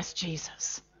in Christ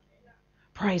Jesus.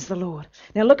 Praise the Lord.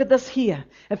 Now look at this here.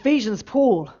 Ephesians,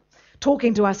 Paul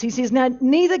talking to us. He says, now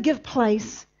neither give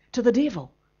place to the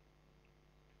devil.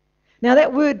 Now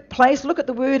that word place, look at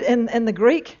the word in the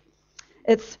Greek.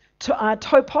 It's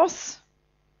topos,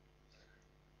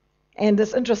 and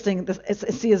it's interesting. It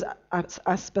says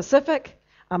a specific,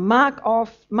 a marked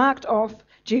off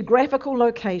geographical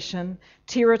location,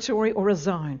 territory, or a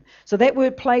zone. So that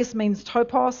word place means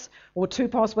topos or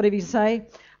tupos, whatever you say,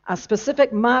 a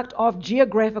specific marked off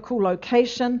geographical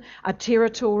location, a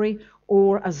territory,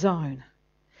 or a zone.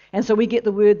 And so we get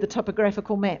the word, the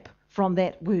topographical map, from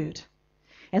that word.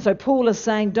 And so Paul is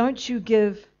saying, don't you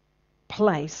give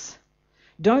place.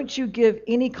 Don't you give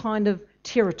any kind of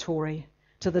territory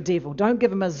to the devil. Don't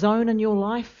give him a zone in your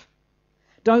life.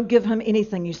 Don't give him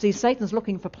anything. You see, Satan's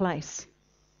looking for place.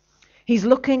 He's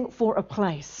looking for a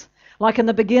place. Like in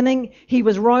the beginning, he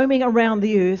was roaming around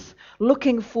the earth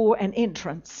looking for an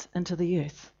entrance into the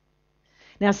earth.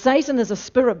 Now, Satan is a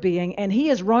spirit being and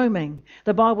he is roaming.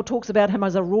 The Bible talks about him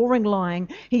as a roaring lion.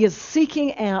 He is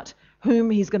seeking out whom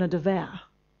he's going to devour.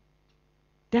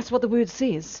 That's what the word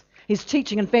says. He's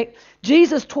teaching. In fact,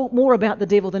 Jesus taught more about the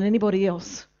devil than anybody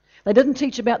else. They didn't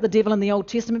teach about the devil in the Old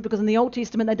Testament because in the Old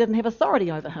Testament they didn't have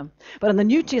authority over him. But in the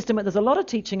New Testament there's a lot of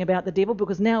teaching about the devil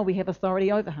because now we have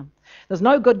authority over him. There's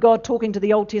no good God talking to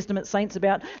the Old Testament saints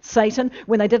about Satan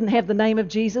when they didn't have the name of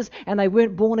Jesus and they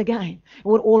weren't born again.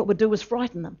 All it would do was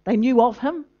frighten them. They knew of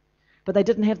him, but they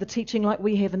didn't have the teaching like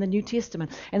we have in the New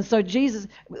Testament. And so Jesus,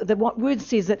 what word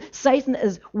says that Satan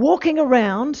is walking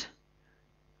around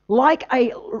like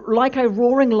a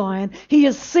roaring lion. He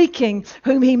is seeking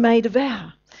whom he may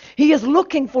devour. He is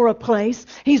looking for a place.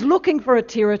 He's looking for a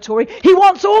territory. He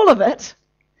wants all of it,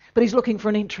 but he's looking for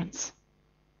an entrance.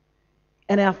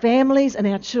 And our families and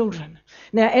our children.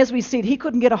 Now, as we said, he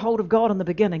couldn't get a hold of God in the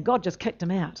beginning. God just kicked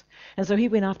him out. And so he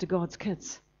went after God's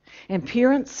kids. And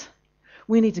parents,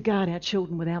 we need to guard our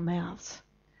children with our mouths.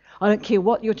 I don't care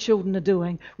what your children are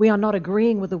doing. We are not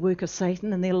agreeing with the work of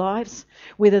Satan in their lives,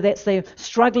 whether that's they're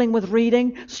struggling with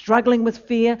reading, struggling with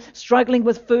fear, struggling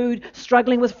with food,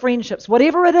 struggling with friendships.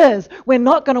 Whatever it is, we're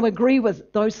not going to agree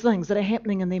with those things that are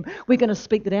happening in them. We're going to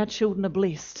speak that our children are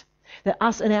blessed, that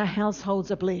us and our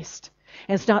households are blessed,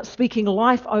 and start speaking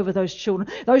life over those children.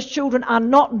 Those children are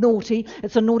not naughty.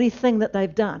 It's a naughty thing that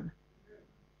they've done.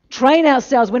 Train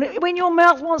ourselves. When your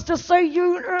mouth wants to say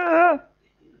you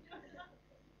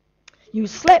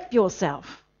slap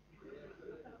yourself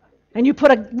and you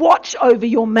put a watch over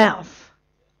your mouth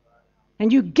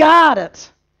and you guard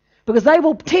it because they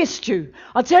will test you.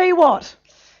 I'll tell you what,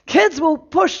 kids will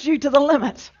push you to the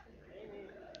limit.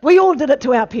 We all did it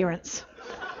to our parents.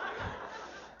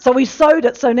 So we sowed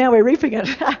it, so now we're reaping it.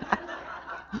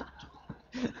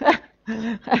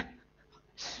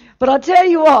 But I tell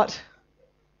you what,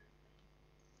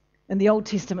 in the Old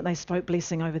Testament they spoke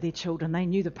blessing over their children. They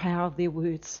knew the power of their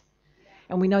words.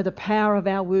 And we know the power of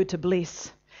our word to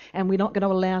bless. And we're not going to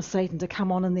allow Satan to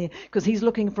come on in there because he's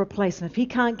looking for a place. And if he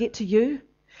can't get to you,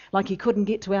 like he couldn't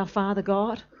get to our Father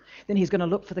God, then he's going to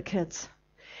look for the kids.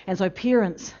 And so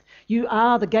parents, you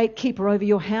are the gatekeeper over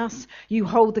your house. You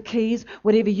hold the keys.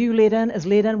 Whatever you let in is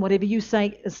let in. Whatever you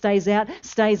say stays out,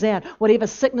 stays out. Whatever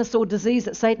sickness or disease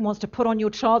that Satan wants to put on your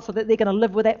child so that they're going to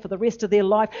live with that for the rest of their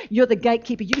life, you're the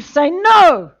gatekeeper. You say,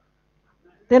 no,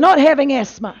 they're not having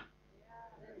asthma.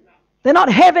 They're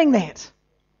not having that.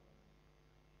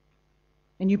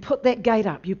 And you put that gate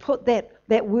up. You put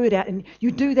that word out. And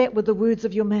you do that with the words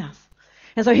of your mouth.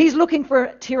 And so he's looking for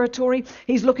territory.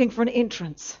 He's looking for an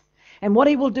entrance. And what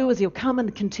he will do is he'll come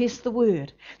and contest the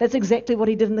word. That's exactly what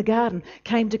he did in the garden.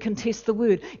 Came to contest the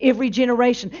word. Every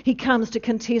generation he comes to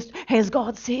contest, has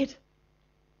God said?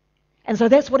 And so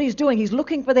that's what he's doing. He's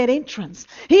looking for that entrance.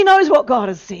 He knows what God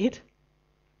has said.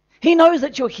 He knows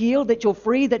that you're healed, that you're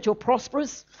free, that you're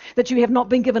prosperous, that you have not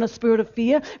been given a spirit of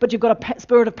fear, but you've got a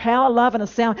spirit of power, love, and a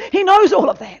sound. He knows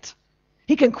all of that.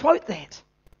 He can quote that.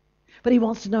 But he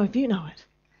wants to know if you know it.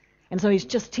 And so he's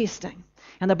just testing.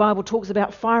 And the Bible talks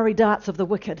about fiery darts of the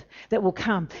wicked that will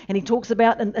come. And he talks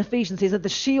about, in Ephesians, says that the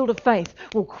shield of faith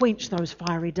will quench those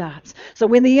fiery darts. So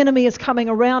when the enemy is coming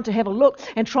around to have a look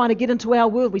and trying to get into our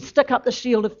world, we stick up the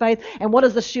shield of faith. And what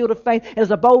is the shield of faith? It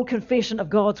is a bold confession of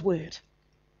God's word.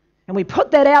 And we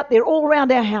put that out there all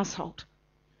around our household.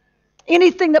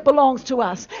 Anything that belongs to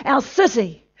us, our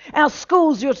city, our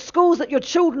schools, your schools that your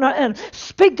children are in,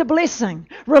 speak the blessing,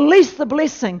 release the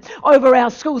blessing over our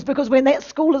schools, because when that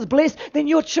school is blessed, then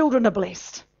your children are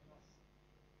blessed.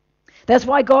 That's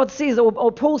why God says,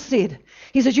 or Paul said,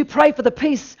 he says, you pray for the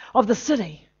peace of the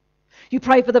city. You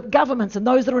pray for the governments and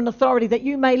those that are in authority, that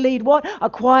you may lead what? A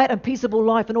quiet and peaceable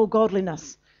life in all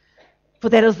godliness. For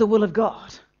that is the will of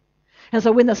God. And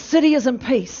so when the city is in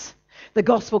peace, the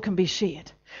gospel can be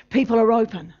shared. People are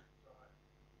open.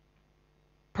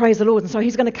 Praise the Lord. And so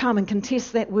he's going to come and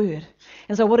contest that word.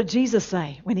 And so what did Jesus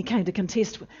say when he came to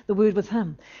contest the word with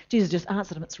him? Jesus just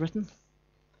answered him, it's written.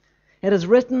 It is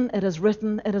written, it is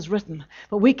written, it is written.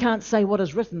 But we can't say what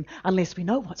is written unless we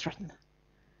know what's written.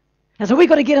 And so we've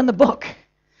got to get in the book.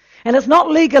 And it's not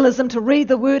legalism to read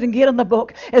the word and get in the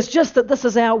book. It's just that this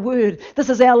is our word. This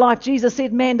is our life. Jesus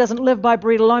said man doesn't live by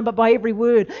bread alone, but by every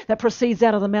word that proceeds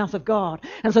out of the mouth of God.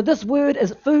 And so this word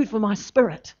is food for my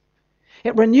spirit.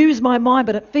 It renews my mind,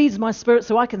 but it feeds my spirit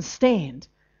so I can stand.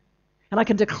 And I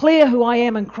can declare who I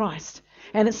am in Christ.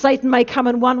 And Satan may come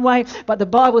in one way, but the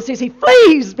Bible says he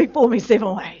flees before me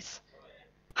 7 ways.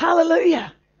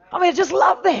 Hallelujah. I mean, I just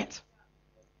love that.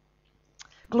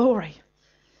 Glory.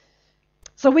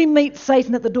 So we meet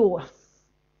Satan at the door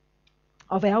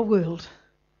of our world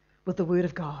with the Word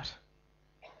of God.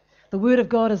 The Word of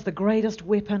God is the greatest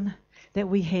weapon that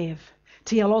we have.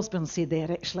 T.L. Osborne said that,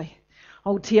 actually.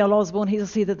 Old T.L. Osborne, he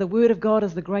said that the Word of God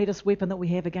is the greatest weapon that we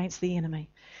have against the enemy.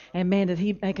 And man, did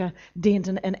he make a dent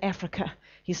in Africa.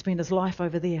 He spent his life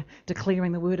over there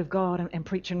declaring the Word of God and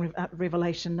preaching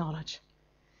revelation knowledge.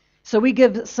 So we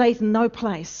give Satan no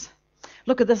place.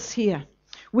 Look at this here.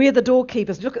 We're the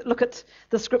doorkeepers. Look at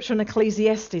the scripture in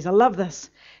Ecclesiastes. I love this.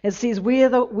 It says, where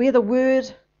the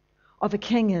word of a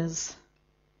king is,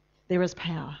 there is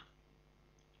power.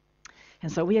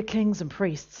 And so we are kings and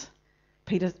priests.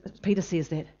 Peter says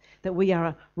that we are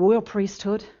a royal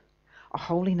priesthood, a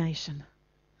holy nation,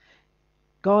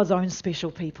 God's own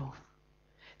special people,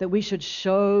 that we should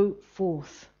show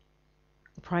forth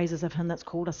the praises of him that's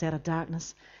called us out of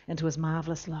darkness into his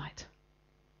marvelous light.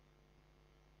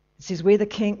 It says, where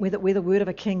the word of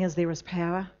a king is, there is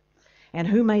power. And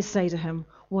who may say to him,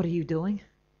 what are you doing?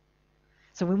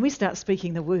 So when we start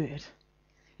speaking the word,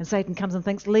 and Satan comes and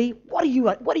thinks, Lee, what are you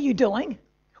doing?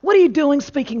 What are you doing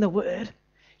speaking the word?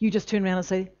 You just turn around and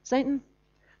say, Satan,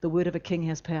 the word of a king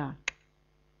has power.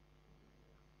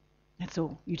 That's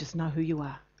all. You just know who you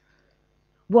are.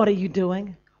 What are you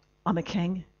doing? I'm a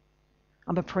king.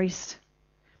 I'm a priest.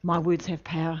 My words have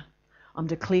power. I'm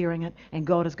declaring it, and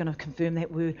God is going to confirm that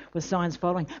word with signs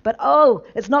following. But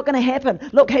it's not going to happen.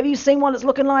 Look, have you seen what it's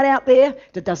looking like out there?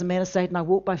 It doesn't matter, Satan. I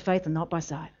walk by faith and not by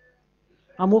sight.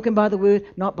 I'm walking by the word,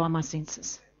 not by my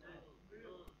senses.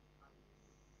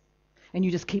 And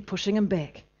you just keep pushing him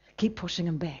back. Keep pushing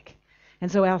him back. And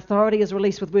so our authority is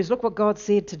released with words. Look what God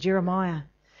said to Jeremiah.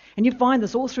 And you find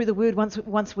this all through the word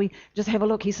once we just have a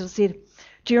look. He sort of said,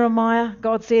 Jeremiah,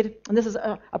 God said, and this is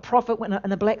a prophet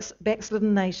in a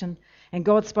backslidden nation, and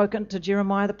God spoke to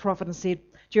Jeremiah the prophet and said,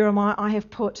 Jeremiah, I have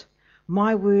put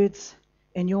my words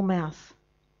in your mouth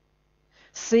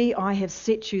See, I have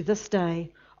set you this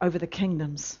day over the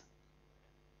kingdoms.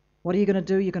 What are you going to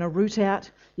do? You're going to root out,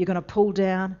 you're going to pull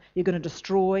down, you're going to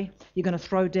destroy, you're going to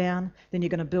throw down, then you're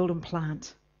going to build and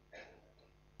plant.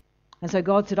 And so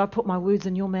God said, I put my words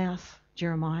in your mouth,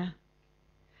 Jeremiah.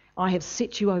 I have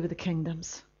set you over the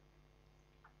kingdoms.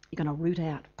 You're going to root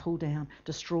out, pull down,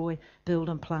 destroy, build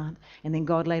and plant. And then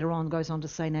God later on goes on to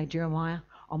say, now Jeremiah,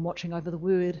 I'm watching over the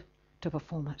word to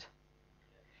perform it.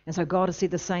 And so God has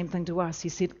said the same thing to us. He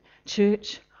said,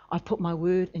 church, I've put my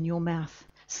word in your mouth.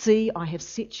 See, I have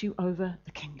set you over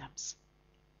the kingdoms.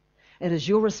 It is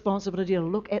your responsibility to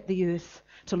look at the earth,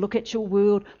 to look at your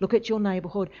world, look at your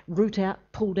neighbourhood, root out,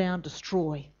 pull down,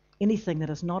 destroy anything that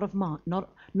is not of mine,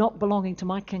 not belonging to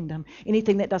my kingdom,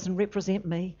 anything that doesn't represent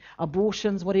me,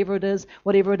 abortions, whatever it is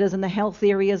in the health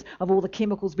areas of all the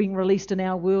chemicals being released in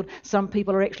our world. Some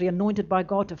people are actually anointed by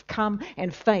God to come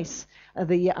and face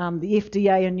the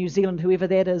FDA in New Zealand, whoever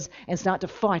that is, and start to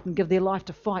fight and give their life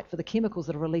to fight for the chemicals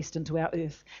that are released into our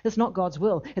earth. It's not God's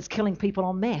will. It's killing people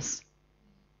en masse.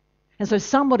 And so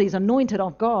somebody's anointed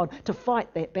of God to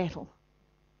fight that battle.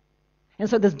 And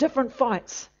so there's different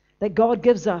fights that God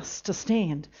gives us to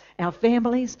stand, our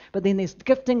families, but then there's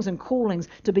giftings and callings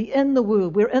to be in the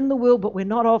world. We're in the world, but we're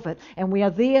not of it. And we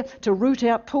are there to root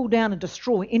out, pull down, and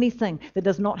destroy anything that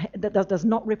does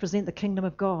not represent the kingdom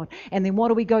of God. And then what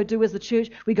do we go do as the church?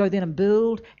 We go then and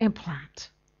build and plant.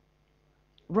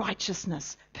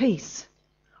 Righteousness, peace,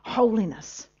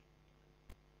 holiness.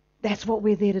 That's what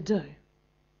we're there to do.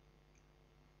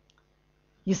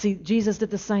 You see, Jesus did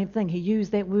the same thing. He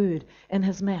used that word in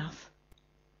his mouth.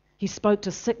 He spoke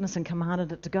to sickness and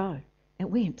commanded it to go. It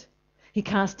went. He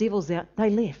cast devils out. They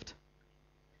left.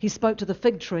 He spoke to the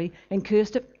fig tree and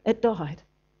cursed it. It died.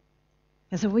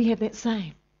 And so we have that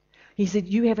same. He said,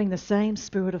 you having the same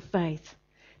spirit of faith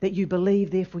that you believe,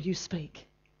 therefore you speak.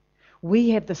 We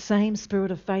have the same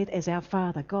spirit of faith as our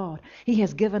Father, God. He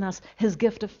has given us his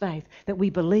gift of faith that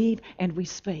we believe and we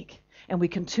speak. And we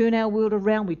can turn our world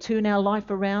around. We turn our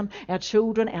life around, our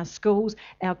children, our schools,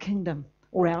 our kingdom.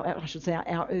 Or our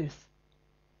earth.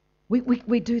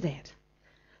 We do that.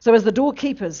 So as the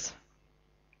doorkeepers,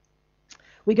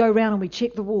 we go around and we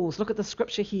check the walls. Look at the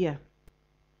scripture here.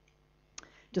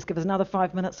 Just give us another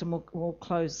 5 minutes and we'll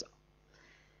close.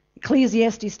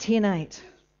 Ecclesiastes 10:8.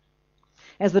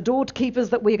 As the doorkeepers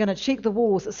that we're going to check the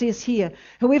walls, it says here,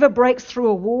 whoever breaks through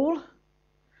a wall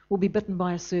will be bitten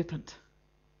by a serpent.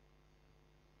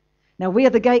 Now we are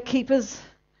the gatekeepers.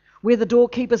 We're the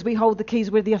doorkeepers, we hold the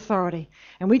keys, we're the authority.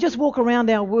 And we just walk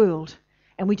around our world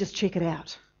and we just check it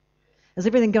out. Is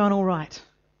everything going all right?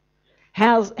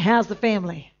 How's the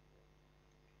family?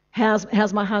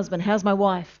 How's my husband? How's my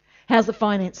wife? How's the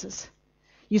finances?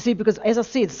 You see, because as I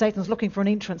said, Satan's looking for an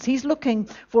entrance. He's looking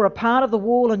for a part of the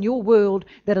wall in your world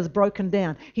that is broken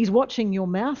down. He's watching your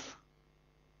mouth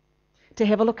to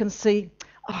have a look and see,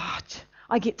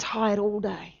 I get tired all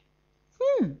day.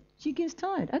 She gets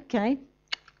tired. Okay.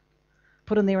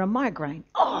 Put in there a migraine.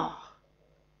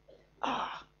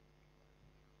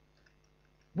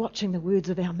 Watching the words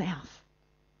of our mouth.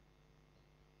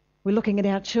 We're looking at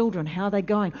our children. How are they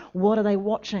going? What are they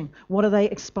watching? What are they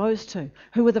exposed to?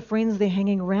 Who are the friends they're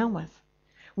hanging around with?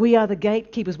 We are the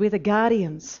gatekeepers. We're the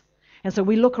guardians. And so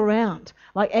we look around.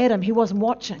 Like Adam, he wasn't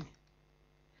watching.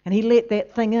 And he let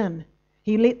that thing in.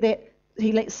 He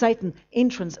let Satan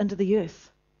entrance into the earth.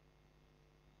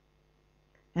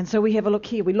 And so we have a look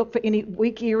here. We look for any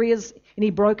weak areas, any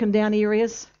broken down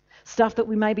areas, stuff that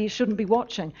we maybe shouldn't be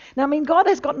watching. Now, I mean, God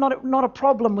has got not a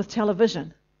problem with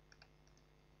television.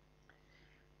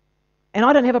 And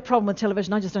I don't have a problem with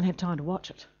television. I just don't have time to watch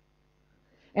it.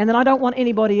 And then I don't want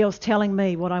anybody else telling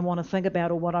me what I want to think about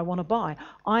or what I want to buy.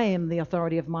 I am the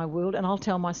authority of my world, and I'll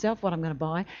tell myself what I'm going to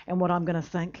buy and what I'm going to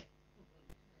think.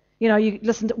 You know, you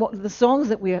listen to the songs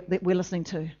that we're listening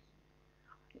to.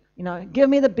 You know, give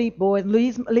me the beat, boy.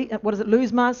 Lose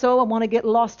my soul? I want to get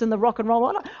lost in the rock and roll.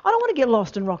 I don't want to get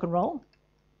lost in rock and roll.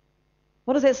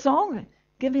 What is that song?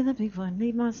 Give me the beat, boy.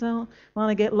 Need my soul. I want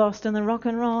to get lost in the rock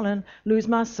and roll and lose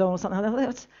my soul. Something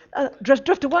like that.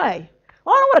 Drift away. I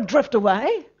don't want to drift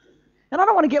away. And I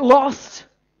don't want to get lost.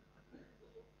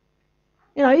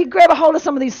 You know, you grab a hold of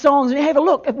some of these songs and you have a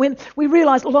look. When we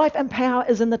realize life and power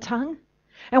is in the tongue.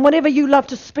 And whenever you love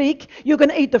to speak, you're going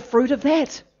to eat the fruit of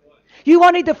that. You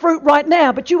won't eat the fruit right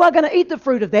now, but you are going to eat the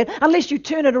fruit of that unless you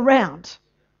turn it around.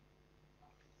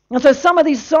 And so some of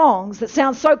these songs that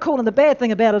sound so cool, and the bad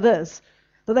thing about it is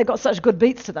that they've got such good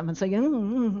beats to them, and so you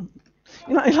know,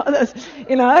 like this,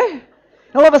 you know,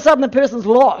 all of a sudden the person's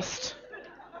lost.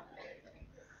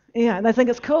 Yeah, and they think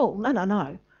it's cool.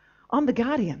 No. I'm the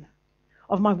guardian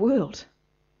of my world.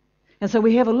 And so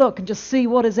we have a look and just see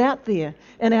what is out there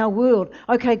in our world.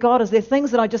 Okay, God, is there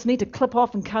things that I just need to clip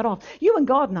off and cut off? You and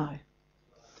God know.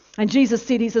 And Jesus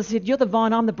said, you're the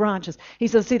vine, I'm the branches. He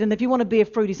said, and if you want to bear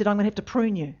fruit, he said, I'm going to have to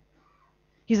prune you.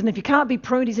 He said, and if you can't be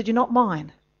pruned, he said, you're not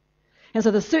mine. And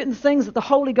so there's certain things that the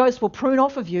Holy Ghost will prune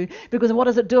off of you, because what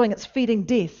is it doing? It's feeding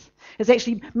death. It's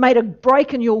actually made a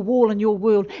break in your wall in your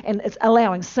world, and it's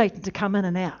allowing Satan to come in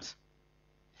and out.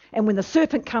 And when the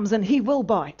serpent comes in, he will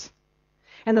bite.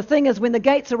 And the thing is, when the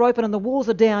gates are open and the walls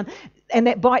are down and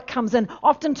that bite comes in,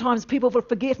 oftentimes people will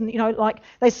forget, and like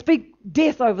they speak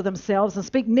death over themselves and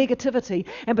speak negativity,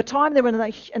 and by the time they're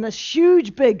in a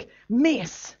huge big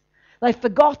mess, they've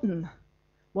forgotten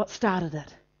what started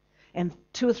it. And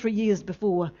 2 or 3 years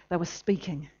before, they were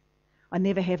speaking, I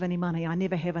never have any money, I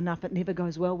never have enough, it never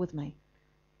goes well with me.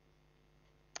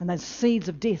 And those seeds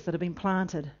of death that have been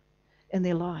planted in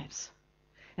their lives.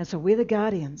 And so we're the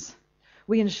guardians.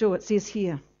 We ensure, it says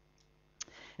here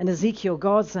in Ezekiel,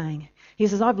 God saying, he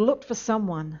says, I've looked for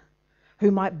someone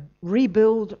who might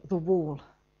rebuild the wall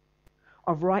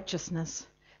of righteousness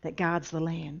that guards the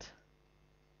land.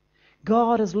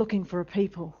 God is looking for a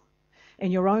people.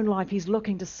 In your own life, he's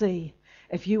looking to see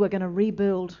if you are going to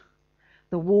rebuild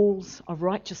the walls of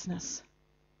righteousness.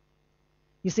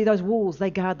 You see, those walls, they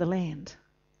guard the land.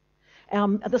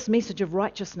 This message of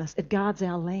righteousness, it guards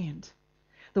our land.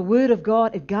 The word of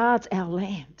God, it guards our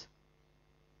land.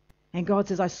 And God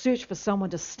says, I search for someone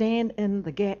to stand in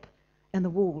the gap in the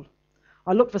wall.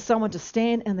 I look for someone to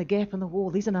stand in the gap in the wall.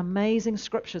 These are amazing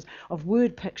scriptures of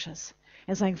word pictures.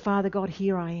 And saying, Father God,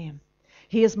 here I am.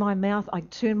 Here's my mouth. I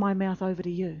turn my mouth over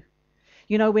to you.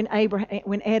 You know, when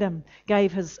Adam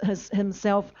gave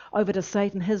himself over to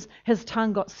Satan, his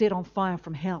tongue got set on fire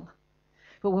from hell.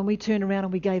 But when we turned around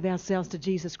and we gave ourselves to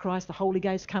Jesus Christ, the Holy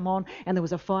Ghost came on, and there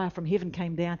was a fire from heaven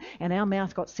came down, and our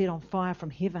mouth got set on fire from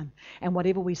heaven. And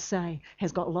whatever we say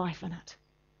has got life in it.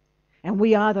 And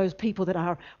we are those people that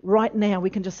are right now, we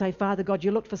can just say, Father God,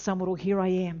 you looked for someone, well, here I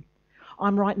am.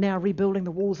 I'm right now rebuilding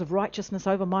the walls of righteousness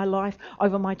over my life,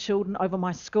 over my children, over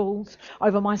my schools,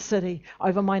 over my city,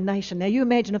 over my nation. Now you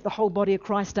imagine if the whole body of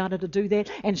Christ started to do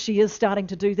that, and she is starting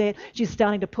to do that. She's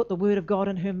starting to put the word of God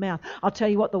in her mouth. I'll tell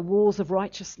you what, the walls of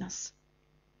righteousness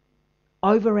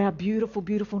over our beautiful,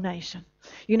 beautiful nation.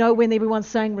 You know, when everyone's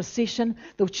saying recession,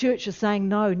 the church is saying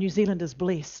no, New Zealand is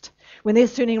blessed. When they're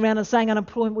turning around and saying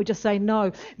unemployment, we just say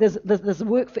no, there's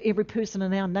work for every person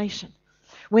in our nation.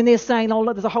 When they're saying, oh,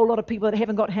 look, there's a whole lot of people that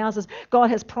haven't got houses, God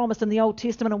has promised in the Old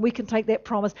Testament, and we can take that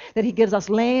promise that he gives us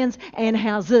lands and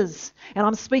houses. And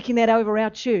I'm speaking that over our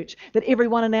church, that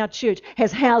everyone in our church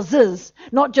has houses,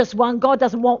 not just one. God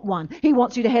doesn't want one. He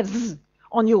wants you to have zzz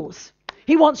on yours.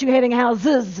 He wants you having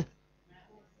houses.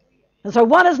 And so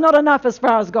one is not enough as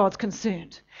far as God's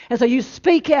concerned. And so you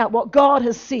speak out what God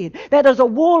has said. That is a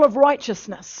wall of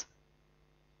righteousness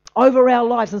over our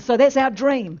lives. And so that's our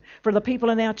dream for the people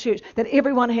in our church, that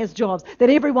everyone has jobs, that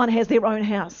everyone has their own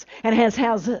house and has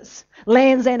houses,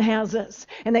 lands and houses,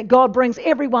 and that God brings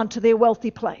everyone to their wealthy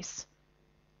place.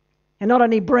 And not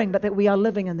only bring, but that we are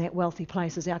living in that wealthy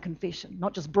place is our confession.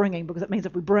 Not just bringing, because it means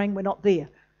if we bring, we're not there.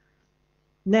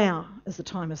 Now is the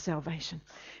time of salvation.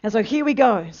 And so here we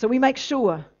go. So we make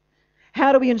sure.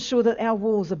 How do we ensure that our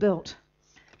walls are built?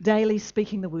 Daily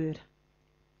speaking the word.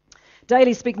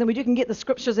 Daily speaking the word. You can get the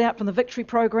scriptures out from the Victory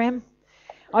Program.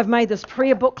 I've made this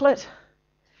prayer booklet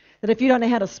that if you don't know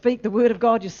how to speak the word of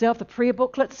God yourself, the prayer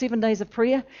booklet, 7 days of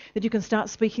prayer, that you can start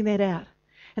speaking that out.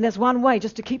 And that's one way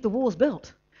just to keep the walls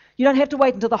built. You don't have to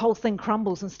wait until the whole thing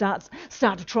crumbles and start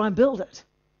to try and build it.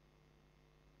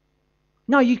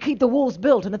 No, you keep the walls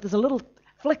built, and if there's a little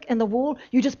flick in the wall,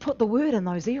 you just put the word in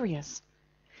those areas.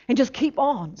 And just keep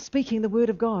on speaking the word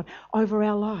of God over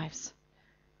our lives.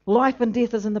 Life and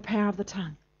death is in the power of the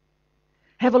tongue.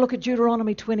 Have a look at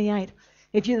Deuteronomy 28.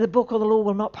 If you, the book of the law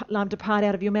will not depart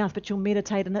out of your mouth, but you'll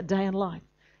meditate in it day and night.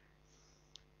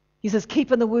 He says,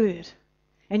 keep in the word,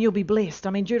 and you'll be blessed. I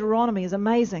mean, Deuteronomy is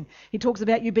amazing. He talks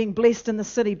about you being blessed in the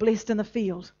city, blessed in the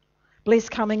field.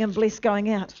 Blessed coming in, blessed going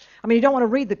out. I mean, you don't want to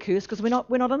read the curse because we're not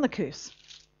in the curse.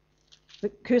 The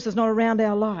curse is not around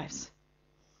our lives.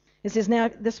 It says, now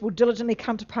this will diligently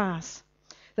come to pass,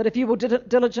 that if you will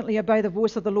diligently obey the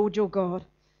voice of the Lord your God,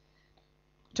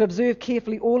 to observe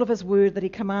carefully all of his word that he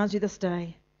commands you this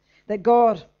day, that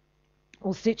God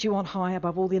will set you on high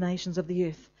above all the nations of the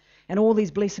earth, and all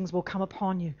these blessings will come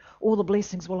upon you. All the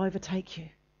blessings will overtake you.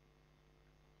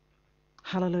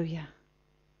 Hallelujah.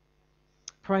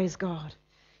 Praise God.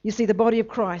 You see, the body of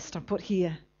Christ, I put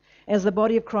here, as the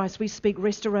body of Christ, we speak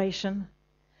restoration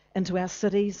into our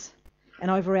cities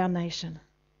and over our nation.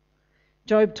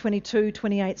 Job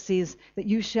 22:28 says that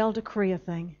you shall decree a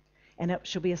thing, and it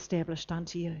shall be established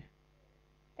unto you,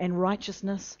 and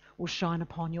righteousness will shine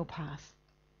upon your path.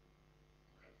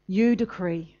 You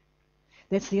decree.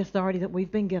 That's the authority that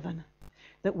we've been given,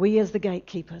 that we as the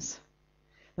gatekeepers,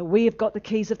 that we have got the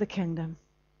keys of the kingdom.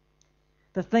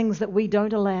 The things that we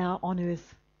don't allow on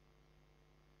earth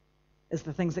is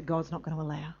the things that God's not going to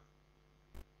allow.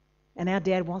 And our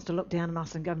dad wants to look down on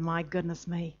us and go, my goodness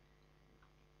me,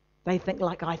 they think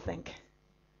like I think.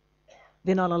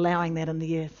 They're not allowing that in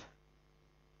the earth.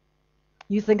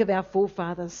 You think of our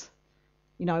forefathers,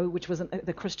 which was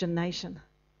the Christian nation.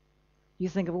 You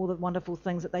think of all the wonderful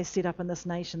things that they set up in this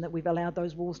nation, that we've allowed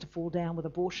those walls to fall down with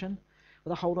abortion,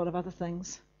 with a whole lot of other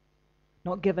things.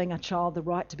 Not giving a child the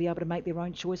right to be able to make their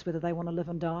own choice whether they want to live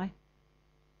and die.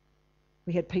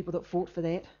 We had people that fought for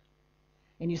that.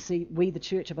 And you see, we, the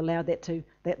church, have allowed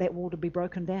that wall to be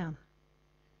broken down.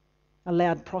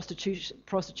 Allowed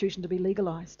prostitution to be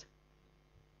legalised.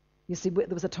 You see, there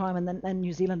was a time in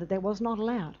New Zealand that was not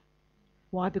allowed.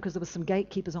 Why? Because there were some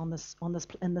gatekeepers in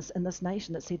this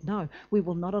nation that said, no, we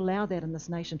will not allow that in this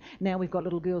nation. Now we've got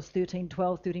little girls 13,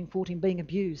 12, 13, 14 being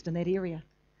abused in that area.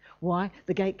 Why?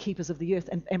 The gatekeepers of the earth.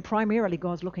 And primarily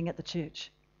God's looking at the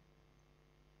church.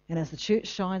 And as the church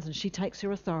shines and she takes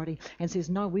her authority and says,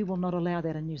 no, we will not allow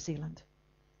that in New Zealand.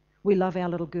 We love our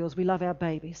little girls. We love our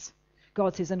babies.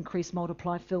 God says, increase,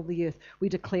 multiply, fill the earth. We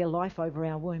declare life over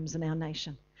our wombs in our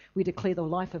nation. We declare the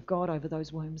life of God over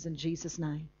those wombs in Jesus'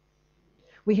 name.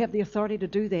 We have the authority to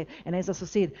do that. And as I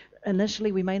said,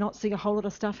 initially we may not see a whole lot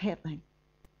of stuff happening.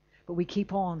 But we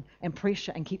keep on and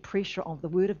keep pressure of the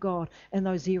Word of God in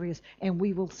those areas, and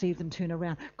we will see them turn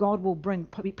around. God will bring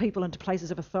people into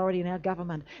places of authority in our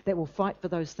government that will fight for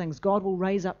those things. God will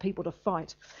raise up people to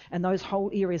fight in those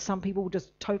whole areas. Some people will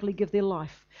just totally give their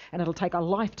life, and it'll take a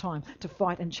lifetime to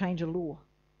fight and change a law.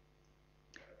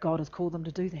 God has called them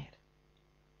to do that.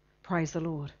 Praise the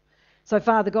Lord. So,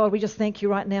 Father God, we just thank you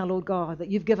right now, Lord God, that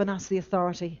you've given us the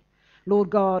authority. Lord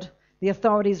God, the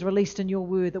authority is released in your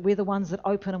word, that we're the ones that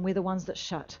open and we're the ones that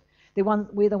shut.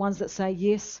 We're the ones that say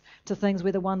yes to things.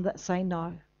 We're the ones that say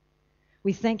no.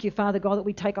 We thank you, Father God, that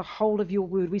we take a hold of your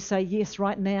word. We say yes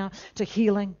right now to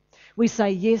healing. We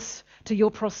say yes to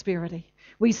your prosperity.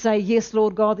 We say yes,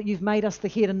 Lord God, that you've made us the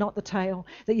head and not the tail,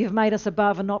 that you've made us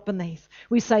above and not beneath.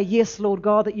 We say yes, Lord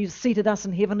God, that you've seated us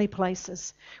in heavenly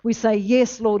places. We say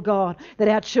yes, Lord God, that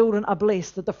our children are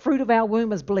blessed, that the fruit of our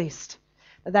womb is blessed.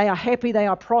 That they are happy, they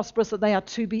are prosperous, that they are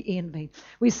to be envied.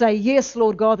 We say, yes,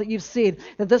 Lord God, that you've said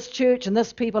that this church and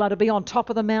this people are to be on top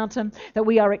of the mountain, that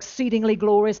we are exceedingly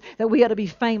glorious, that we are to be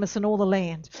famous in all the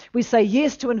land. We say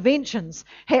yes to inventions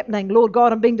happening, Lord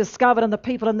God, and being discovered in the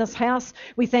people in this house.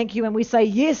 We thank you, and we say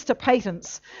yes to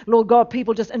patents, Lord God,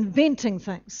 people just inventing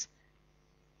things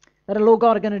that are, Lord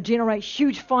God, are going to generate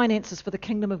huge finances for the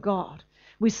kingdom of God.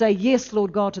 We say yes,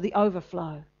 Lord God, to the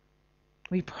overflow.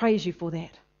 We praise you for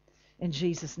that. In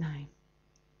Jesus' name,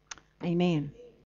 amen.